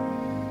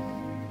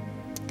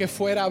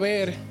fuera a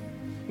ver,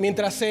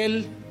 mientras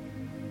él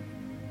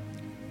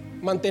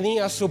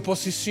mantenía su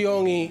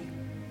posición. Y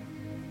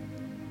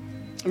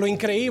lo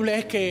increíble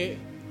es que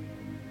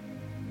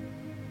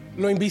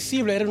lo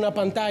invisible era una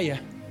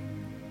pantalla.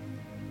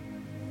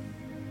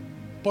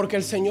 Porque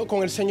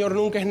con el Señor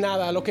nunca es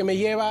nada. Lo que me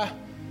lleva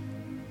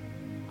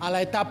a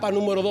la etapa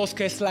número 2,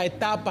 que es la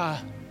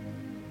etapa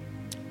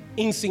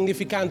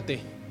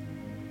insignificante.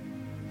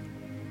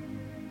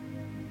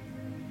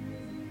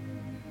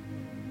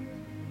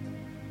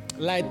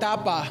 La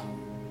etapa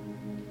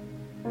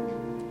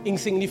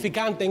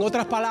insignificante, en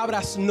otras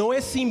palabras, no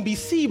es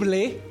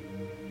invisible,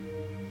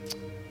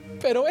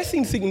 pero es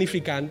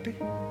insignificante.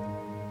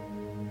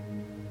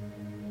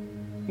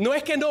 No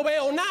es que no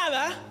veo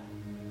nada,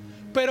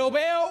 pero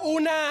veo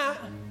una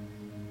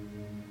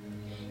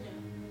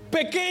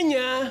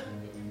pequeña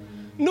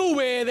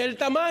nube del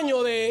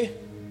tamaño de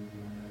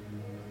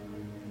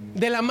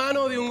la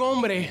mano de un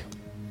hombre.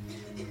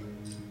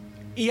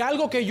 Y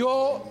algo que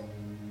yo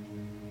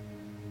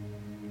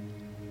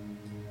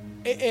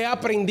he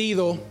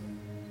aprendido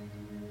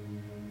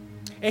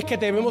es que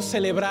debemos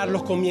celebrar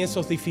los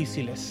comienzos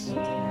difíciles.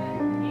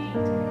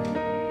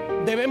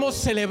 Debemos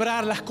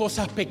celebrar las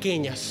cosas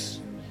pequeñas.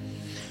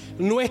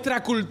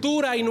 Nuestra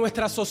cultura y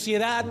nuestra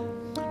sociedad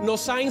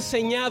nos ha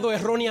enseñado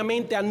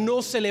erróneamente a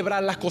no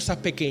celebrar las cosas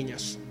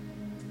pequeñas.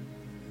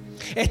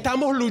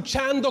 Estamos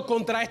luchando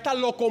contra esta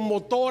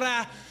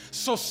locomotora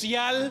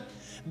social,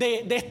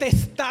 de este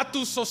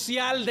estatus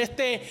social, de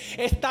este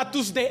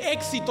estatus de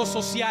éxito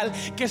social,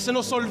 que se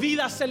nos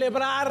olvida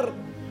celebrar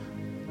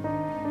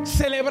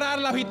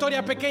la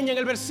victoria pequeña. En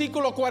el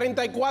versículo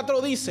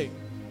 44 dice,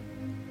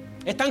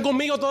 ¿están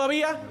conmigo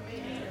todavía?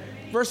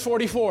 Verse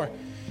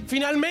 44.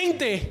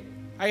 Finalmente,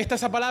 ahí está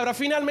esa palabra,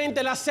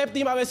 finalmente la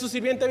séptima vez su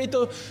sirviente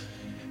visto.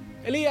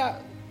 Elías,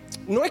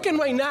 no es que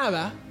no hay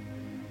nada,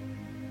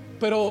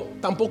 pero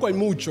tampoco hay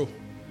mucho.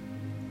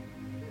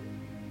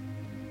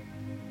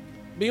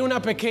 Vi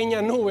una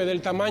pequeña nube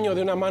del tamaño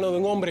de una mano de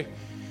un hombre.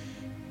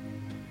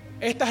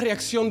 Esta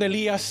reacción de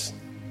Elías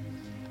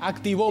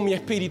activó mi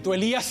espíritu.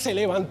 Elías se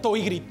levantó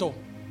y gritó: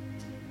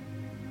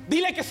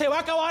 dile que se va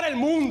a acabar el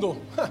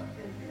mundo.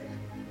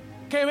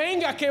 Que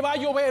venga, que va a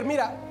llover.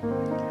 Mira,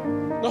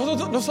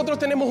 nosotros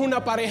tenemos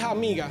una pareja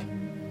amiga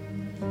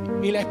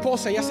y la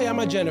esposa, ella se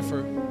llama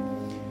Jennifer.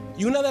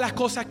 Y una de las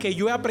cosas que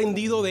yo he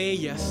aprendido de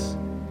ellas,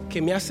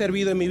 que me ha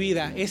servido en mi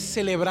vida, es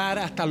celebrar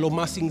hasta lo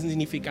más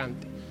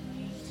insignificante.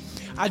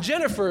 A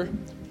Jennifer,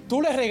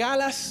 tú le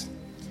regalas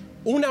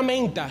una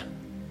menta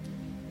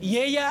y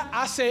ella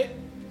hace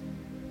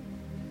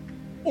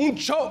un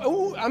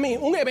show,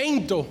 un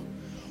evento.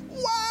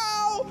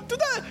 ¡Wow!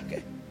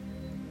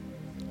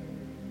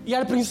 Y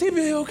al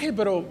principio digo, ok,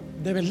 pero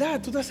 ¿de verdad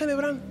tú estás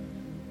celebrando?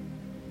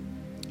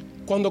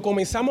 Cuando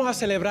comenzamos a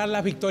celebrar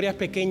las victorias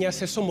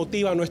pequeñas, eso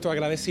motiva nuestro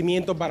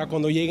agradecimiento para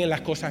cuando lleguen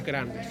las cosas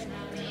grandes.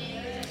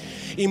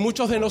 Y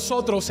muchos de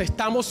nosotros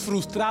estamos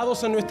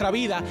frustrados en nuestra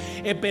vida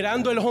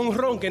esperando el home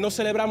run, que no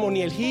celebramos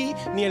ni el hit,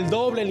 ni el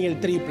doble, ni el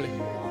triple.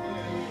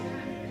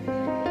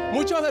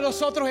 Muchos de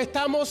nosotros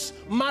estamos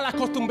mal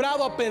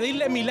acostumbrados a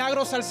pedirle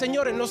milagros al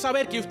Señor, en no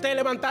saber que usted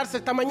levantarse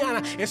esta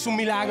mañana es un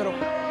milagro.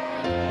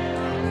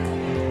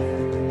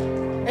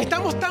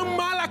 Estamos tan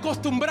mal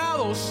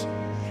acostumbrados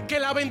que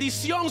la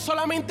bendición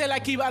solamente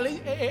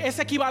es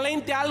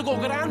equivalente a algo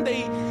grande.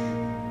 Y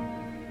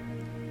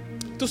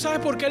 ¿tú sabes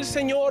por qué el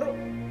Señor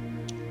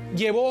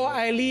llevó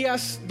a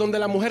Elías donde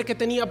la mujer que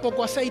tenía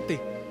poco aceite?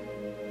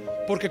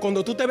 Porque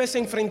cuando tú te ves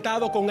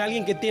enfrentado con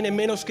alguien que tiene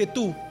menos que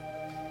tú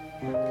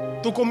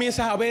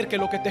comienzas a ver que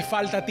lo que te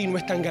falta a ti no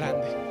es tan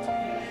grande.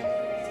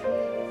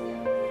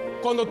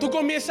 Cuando tú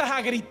comienzas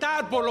a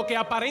gritar por lo que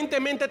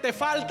aparentemente te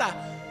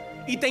falta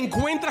y te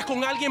encuentras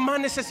con alguien más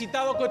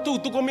necesitado que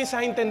tú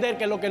comienzas a entender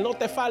que lo que no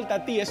te falta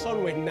a ti, eso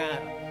no es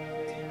nada.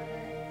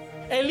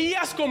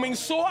 Elías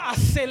comenzó a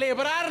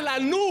celebrar la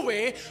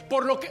nube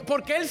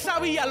porque él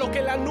sabía lo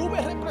que la nube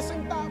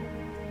representaba.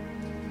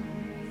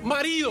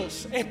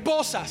 Maridos,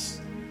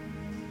 esposas,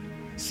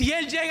 si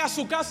él llega a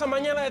su casa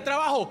mañana de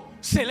trabajo,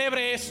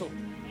 celebre eso.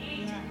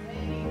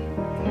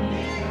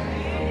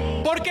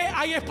 Porque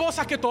hay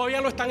esposas que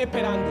todavía lo están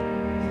esperando.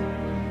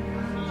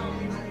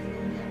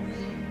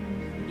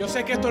 Yo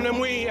sé que esto no es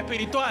muy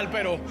espiritual,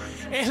 pero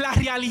es la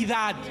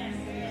realidad.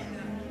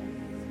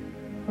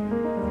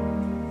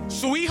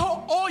 Su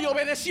hijo hoy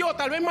obedeció,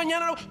 tal vez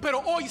mañana no, pero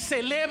hoy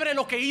celebre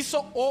lo que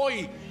hizo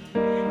hoy.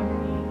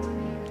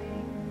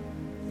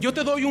 Yo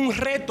te doy un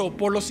reto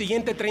por los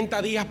siguientes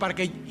 30 días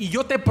y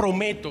yo te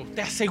prometo,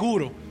 te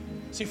aseguro,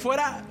 si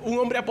fuera un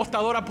hombre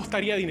apostador,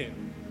 apostaría dinero.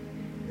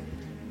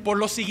 Por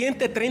los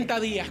siguientes 30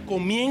 días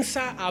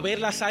comienza a ver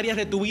las áreas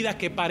de tu vida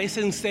que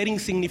parecen ser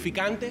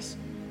insignificantes,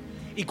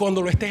 y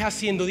cuando lo estés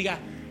haciendo diga,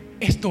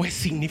 esto es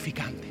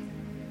significante.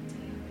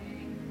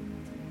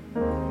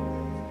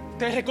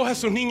 Usted recoge a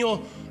sus niños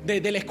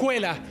de la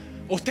escuela,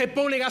 usted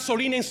pone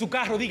gasolina en su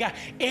carro, diga,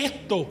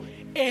 esto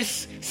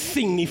es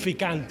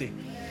significante.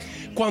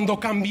 Cuando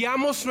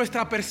cambiamos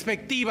nuestra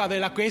perspectiva de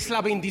la que es la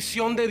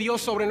bendición de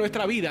Dios sobre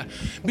nuestra vida,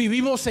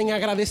 vivimos en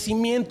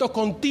agradecimiento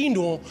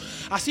continuo.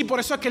 Así, por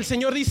eso es que el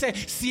Señor dice,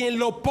 si en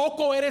lo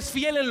poco eres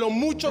fiel, en lo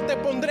mucho te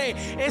pondré.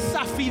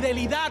 Esa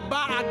fidelidad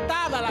va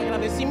atada al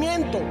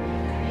agradecimiento.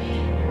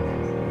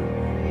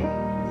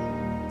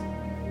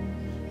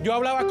 Yo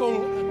hablaba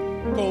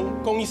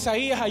con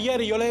Isaías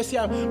ayer y yo le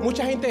decía,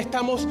 mucha gente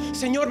estamos,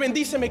 Señor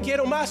bendíceme,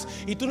 quiero más,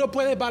 y tú no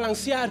puedes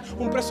balancear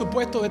un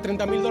presupuesto de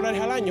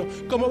 $30,000 al año.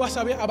 ¿Cómo vas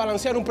a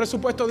balancear un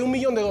presupuesto de $1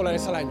 millón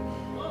al año?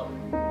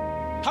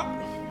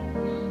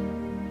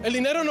 El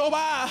dinero no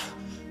va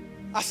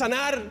a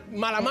sanar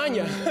mala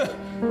maña.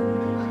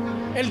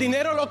 El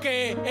dinero lo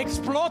que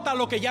explota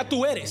lo que ya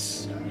tú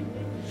eres.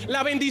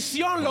 La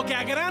bendición lo que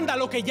agranda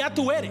lo que ya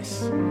tú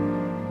eres.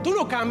 Tú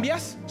no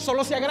cambias,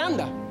 solo se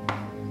agranda.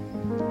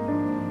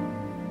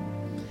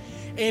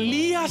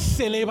 Elías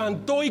se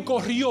levantó y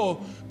corrió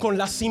con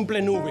la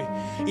simple nube.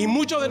 Y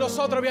muchos de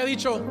nosotros habían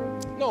dicho,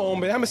 no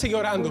hombre, déjame seguir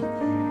orando.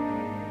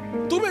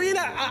 Tú me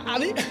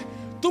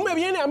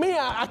vienes a mí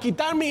a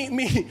quitar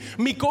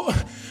mi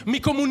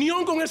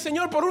comunión con el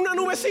Señor por una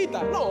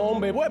nubecita. No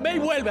hombre, ve y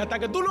vuelve hasta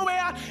que tú no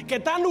veas que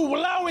está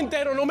nublado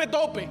entero, no me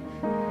tope.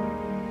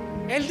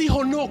 Él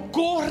dijo, no,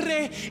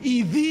 corre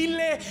y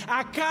dile a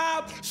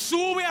Acab,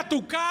 sube a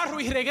tu carro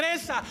y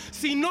regresa.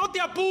 Si no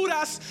te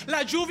apuras,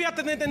 la lluvia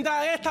te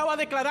detendrá. Él estaba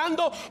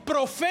declarando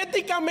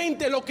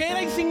proféticamente lo que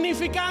era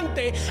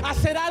insignificante,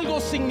 hacer algo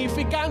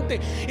significante.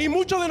 Y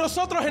muchos de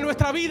nosotros en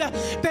nuestra vida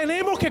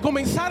tenemos que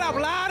comenzar a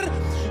hablar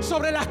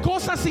sobre las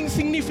cosas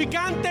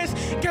insignificantes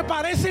que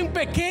parecen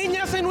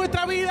pequeñas en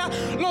nuestra vida,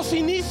 los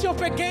inicios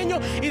pequeños,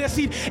 y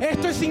decir,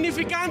 esto es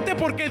significante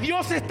porque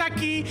Dios está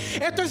aquí,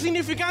 esto es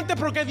significante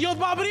porque Dios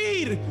va a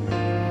abrir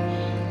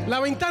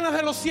las ventanas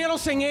de los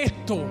cielos en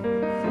esto.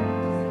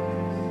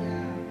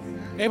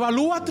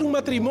 Evalúa tu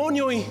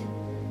matrimonio y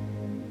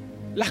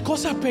las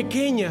cosas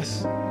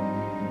pequeñas,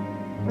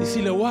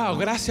 decirle, wow,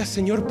 gracias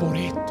Señor por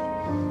esto.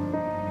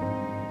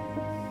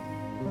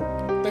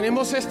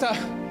 Tenemos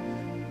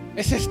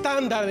ese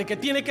estándar de que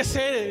tiene que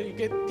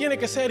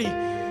ser, y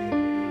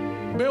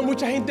veo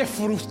mucha gente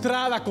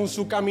frustrada con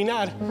su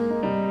caminar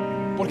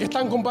porque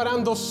están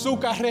comparando su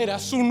carrera,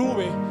 su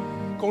nube,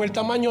 con el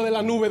tamaño de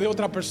la nube de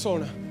otra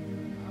persona.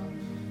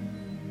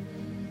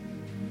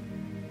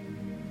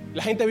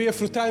 La gente vive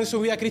frustrada en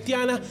su vida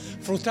cristiana,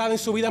 frustrada en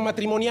su vida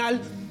matrimonial,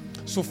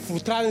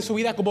 frustrada en su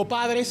vida como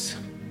padres,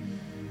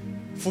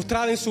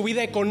 frustrada en su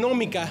vida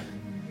económica,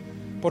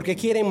 porque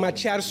quieren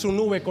machear su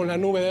nube con la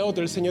nube de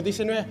otro. El Señor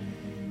dice, no es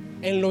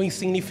en lo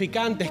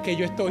insignificante es que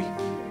yo estoy.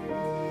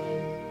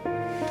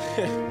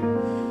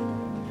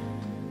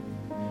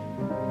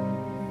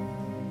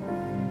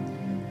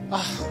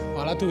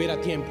 Ojalá tuviera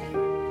tiempo.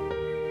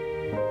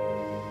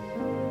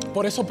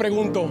 Por eso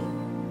pregunto,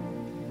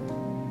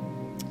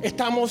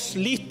 ¿estamos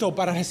listos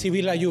para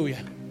recibir la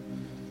lluvia?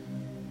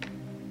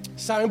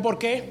 ¿Saben por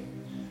qué?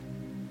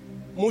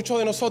 Muchos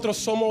de nosotros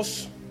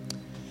somos,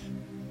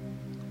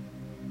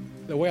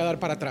 le voy a dar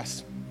para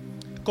atrás,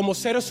 como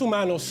seres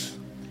humanos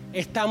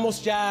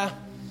estamos ya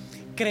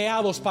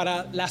creados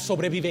para la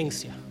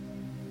sobrevivencia.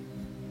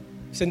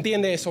 ¿Se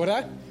entiende eso,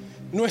 verdad?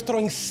 Nuestro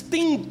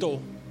instinto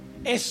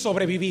es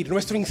sobrevivir.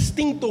 Nuestro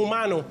instinto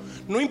humano,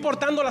 no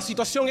importando la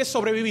situación, es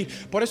sobrevivir.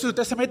 Por eso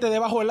usted se mete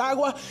debajo del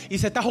agua y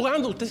se está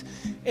jugando.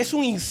 Es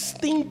un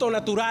instinto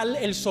natural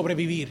el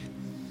sobrevivir.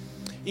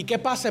 ¿Y qué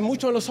pasa?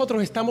 Muchos de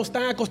nosotros estamos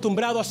tan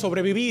acostumbrados a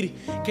sobrevivir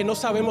que no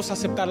sabemos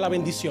aceptar la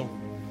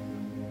bendición.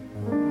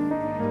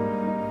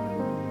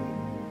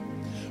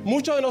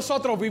 Muchos de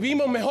nosotros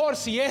vivimos mejor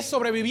si es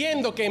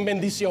sobreviviendo que en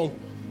bendición.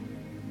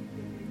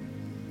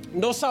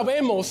 No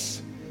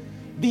sabemos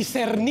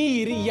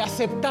discernir y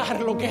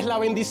aceptar lo que es la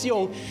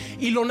bendición,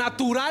 y lo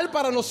natural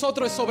para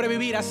nosotros es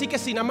sobrevivir. Así que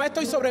si nada más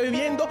estoy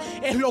sobreviviendo,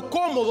 es lo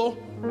cómodo,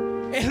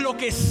 es lo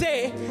que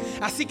sé.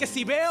 Así que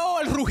si veo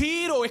el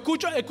rugir o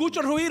escucho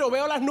el rugir, o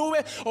veo las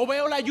nubes o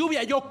veo la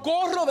lluvia, yo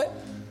corro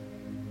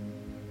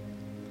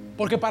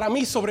porque para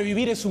mí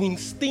sobrevivir es un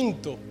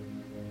instinto.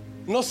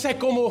 No sé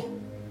cómo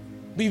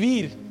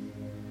vivir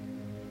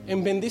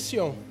en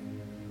bendición.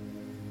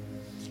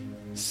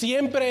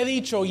 Siempre he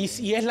dicho, y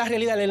es la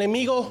realidad, el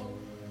enemigo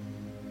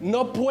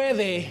no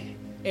puede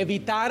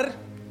evitar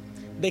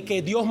de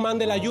que Dios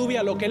mande la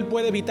lluvia. Lo que él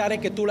puede evitar es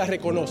que tú la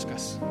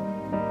reconozcas.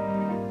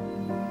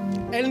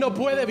 Él no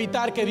puede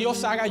evitar que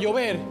Dios haga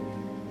llover.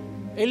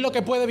 Él lo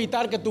que puede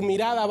evitar que tu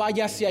mirada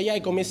vaya hacia allá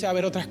y comience a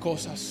ver otras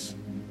cosas.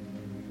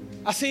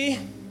 Así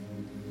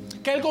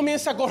que él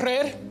comienza a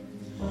correr.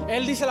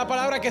 Él dice la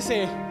palabra que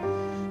se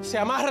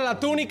amarra la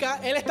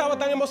túnica. Él estaba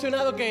tan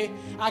emocionado que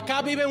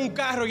acá vive un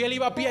carro y él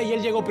iba a pie y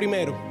él llegó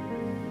primero.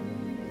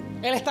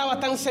 Él estaba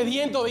tan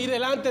sediento de ir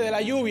delante de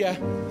la lluvia.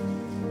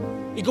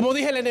 Y como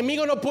dije, el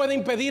enemigo no puede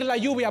impedir la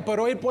lluvia,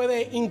 pero él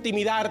puede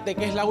intimidarte,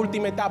 que es la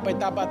última etapa,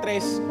 etapa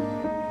 3,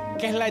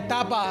 que es la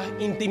etapa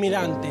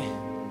intimidante.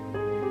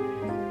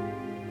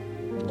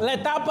 La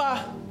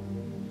etapa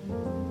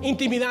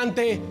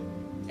intimidante.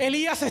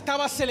 Elías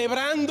estaba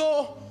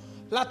celebrando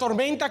la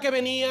tormenta que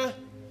venía,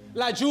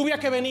 la lluvia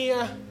que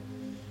venía.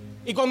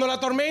 Y cuando la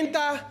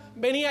tormenta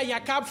venía, y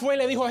Acab fue y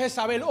le dijo a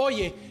Jezabel,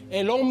 oye,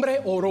 el hombre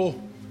oró.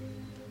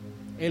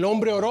 El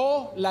hombre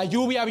oró, la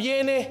lluvia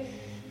viene.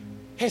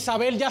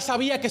 Jezabel ya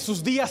sabía que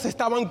sus días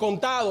estaban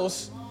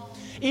contados.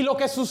 Y lo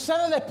que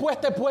sucede después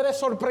te puede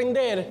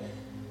sorprender.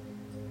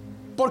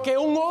 Porque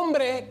un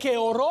hombre que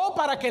oró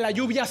para que la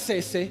lluvia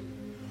cese,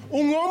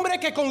 un hombre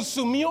que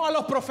consumió a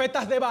los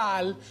profetas de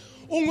Baal,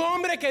 un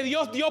hombre que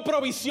Dios dio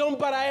provisión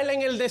para él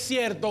en el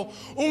desierto,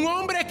 un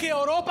hombre que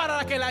oró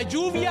para que la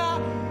lluvia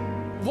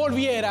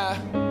volviera,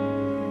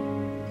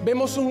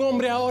 vemos un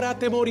hombre ahora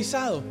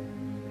atemorizado.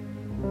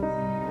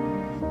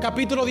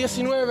 Capítulo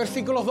 19,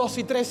 versículos 2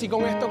 y 3, y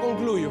con esto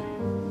concluyo.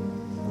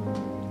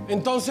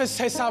 Entonces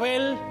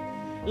Jezabel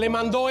le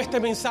mandó este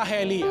mensaje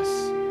a Elías: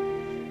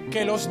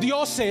 que los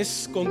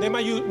dioses, con D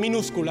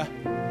minúscula,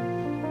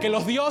 que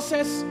los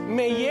dioses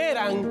me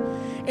hieran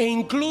e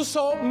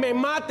incluso me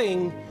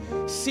maten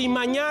si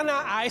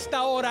mañana a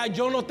esta hora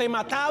yo no te he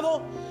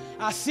matado,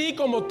 así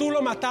como tú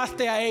lo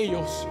mataste a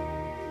ellos.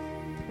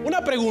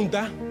 Una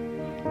pregunta: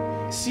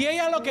 si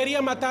ella lo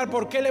quería matar,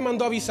 ¿por qué le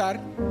mandó avisar?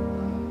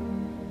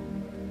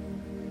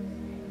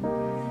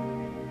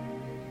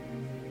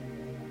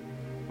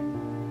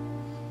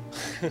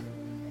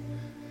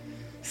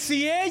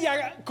 Si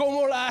ella,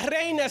 como la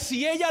reina,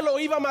 si ella lo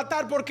iba a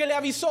matar, ¿por qué le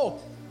avisó?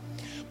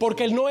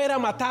 Porque no era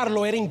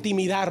matarlo, era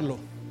intimidarlo.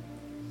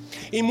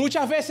 Y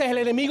muchas veces el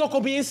enemigo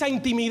comienza a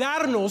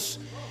intimidarnos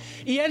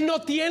y él no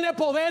tiene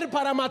poder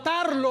para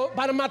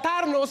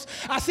matarnos,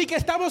 así que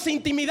estamos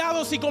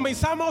intimidados y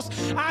comenzamos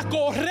a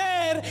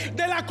correr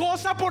de la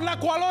cosa por la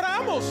cual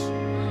oramos.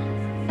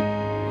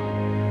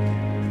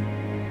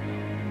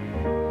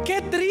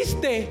 Qué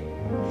triste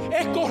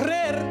es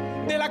correr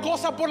de la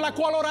cosa por la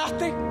cual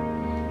oraste.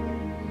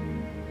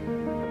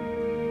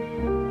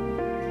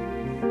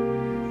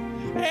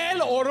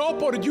 Él oró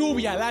por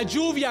lluvia, la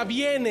lluvia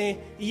viene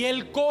y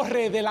él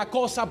corre de la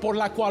cosa por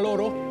la cual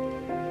oró.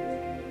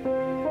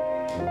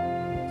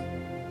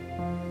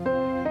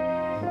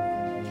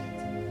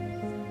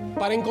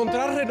 Para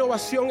encontrar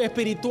renovación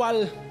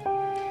espiritual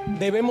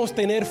debemos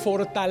tener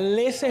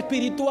fortaleza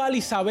espiritual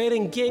y saber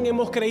en quién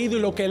hemos creído y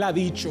lo que él ha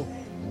dicho.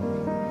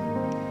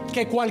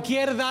 Que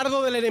cualquier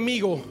dardo del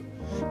enemigo,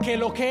 que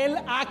lo que él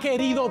ha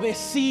querido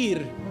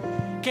decir,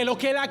 que lo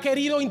que él ha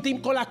querido,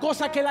 con la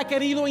cosa que él ha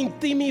querido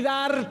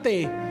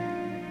intimidarte,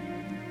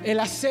 el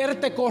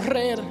hacerte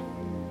correr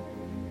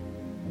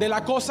de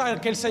la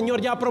cosa que el Señor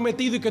ya ha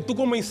prometido y que tú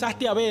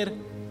comenzaste a ver.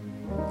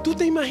 ¿Tú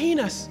te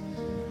imaginas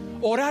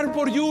orar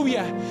por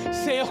lluvia?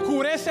 Se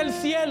oscurece el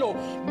cielo,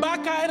 va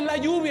a caer la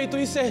lluvia y tú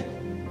dices,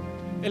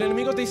 el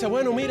enemigo te dice,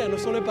 bueno, mira, no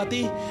solo es para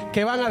ti.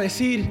 ¿Qué van a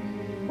decir?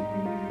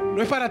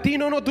 No es para ti,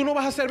 no, tú no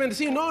vas a ser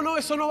bendecido. No,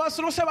 eso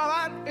no se va a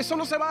dar, eso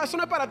no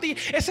es para ti.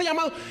 Ese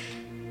llamado.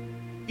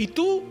 Y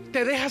tú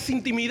te dejas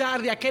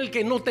intimidar de aquel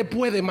que no te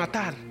puede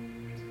matar.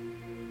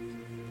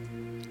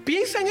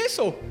 Piensa en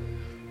eso.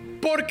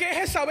 ¿Por qué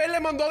Jezabel le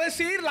mandó a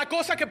decir la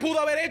cosa que pudo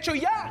haber hecho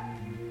y ya?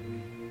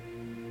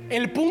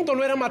 El punto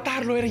no era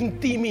matarlo, era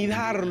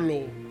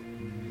intimidarlo.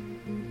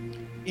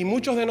 Y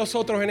muchos de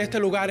nosotros en este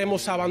lugar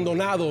hemos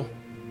abandonado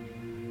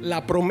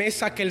la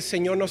promesa que el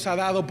Señor nos ha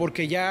dado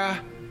porque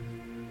ya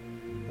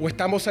o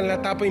estamos en la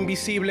etapa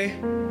invisible,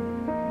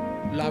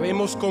 la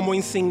vemos como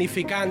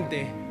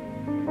insignificante,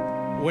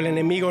 o el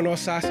enemigo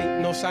nos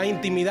ha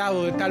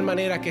intimidado de tal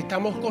manera que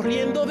estamos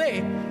corriendo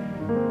de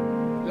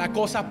la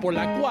cosa por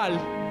la cual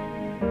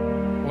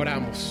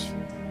oramos.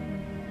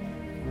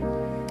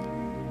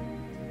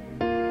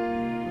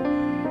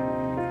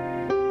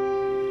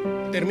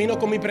 Termino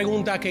con mi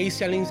pregunta que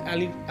hice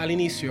al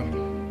inicio.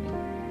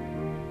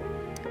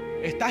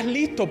 ¿Estás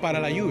listo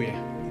para la lluvia?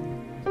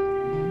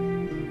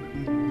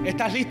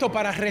 ¿Estás listo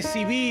para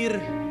recibir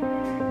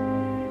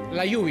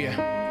la lluvia?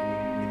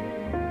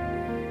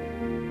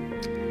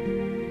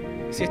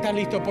 Si estás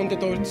listo, ponte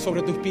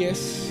sobre tus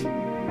pies.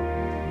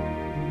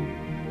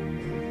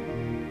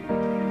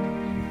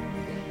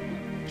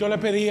 Yo le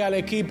pedí al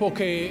equipo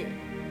que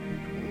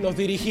nos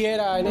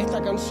dirigiera en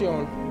esta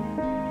canción,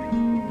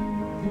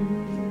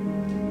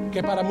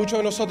 que para muchos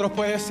de nosotros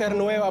puede ser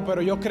nueva,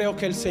 pero yo creo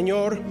que el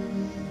Señor,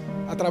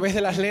 a través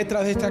de las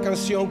letras de esta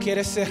canción,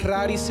 quiere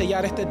cerrar y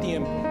sellar este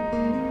tiempo.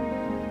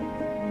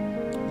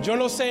 Yo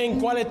no sé en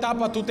cuál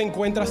etapa tú te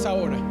encuentras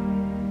ahora.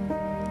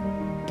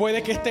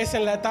 Puede que estés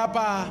en la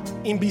etapa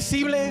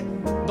invisible,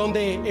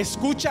 donde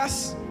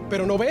escuchas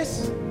pero no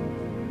ves.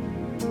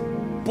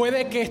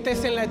 Puede que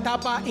estés en la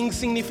etapa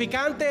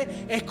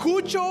insignificante,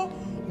 escucho,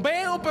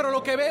 veo, pero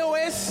lo que veo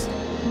es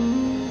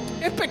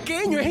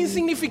pequeño, es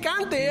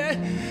insignificante. Es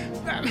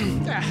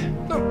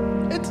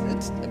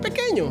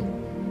pequeño.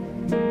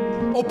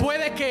 O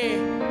puede que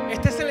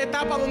estés en la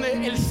etapa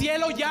donde el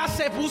cielo ya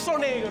se puso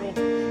negro,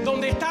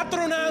 donde está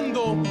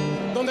tronando,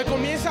 donde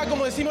comienza,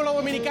 como decimos los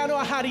dominicanos,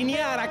 a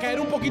jarinear, a caer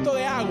un poquito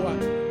de agua,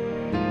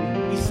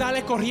 y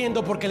sales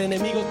corriendo porque el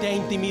enemigo te ha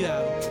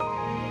intimidado.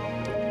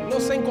 No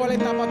sé en cuál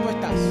etapa tú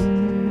estás,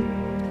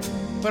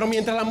 pero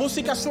mientras la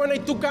música suena y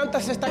tú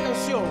cantas esta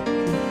canción,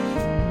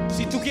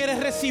 si tú quieres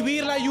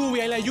recibir la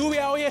lluvia, y la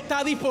lluvia hoy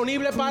está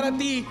disponible para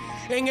ti,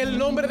 en el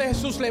nombre de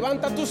Jesús,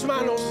 levanta tus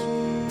manos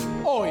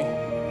hoy.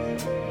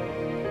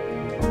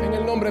 En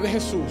el nombre de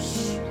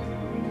Jesús.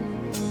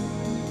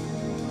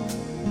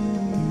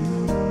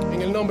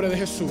 En el nombre de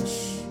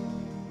Jesús.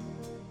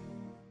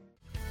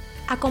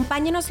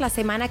 Acompáñenos la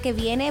semana que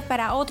viene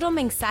para otro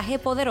mensaje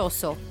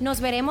poderoso.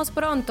 Nos veremos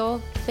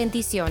pronto.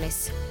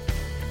 Bendiciones.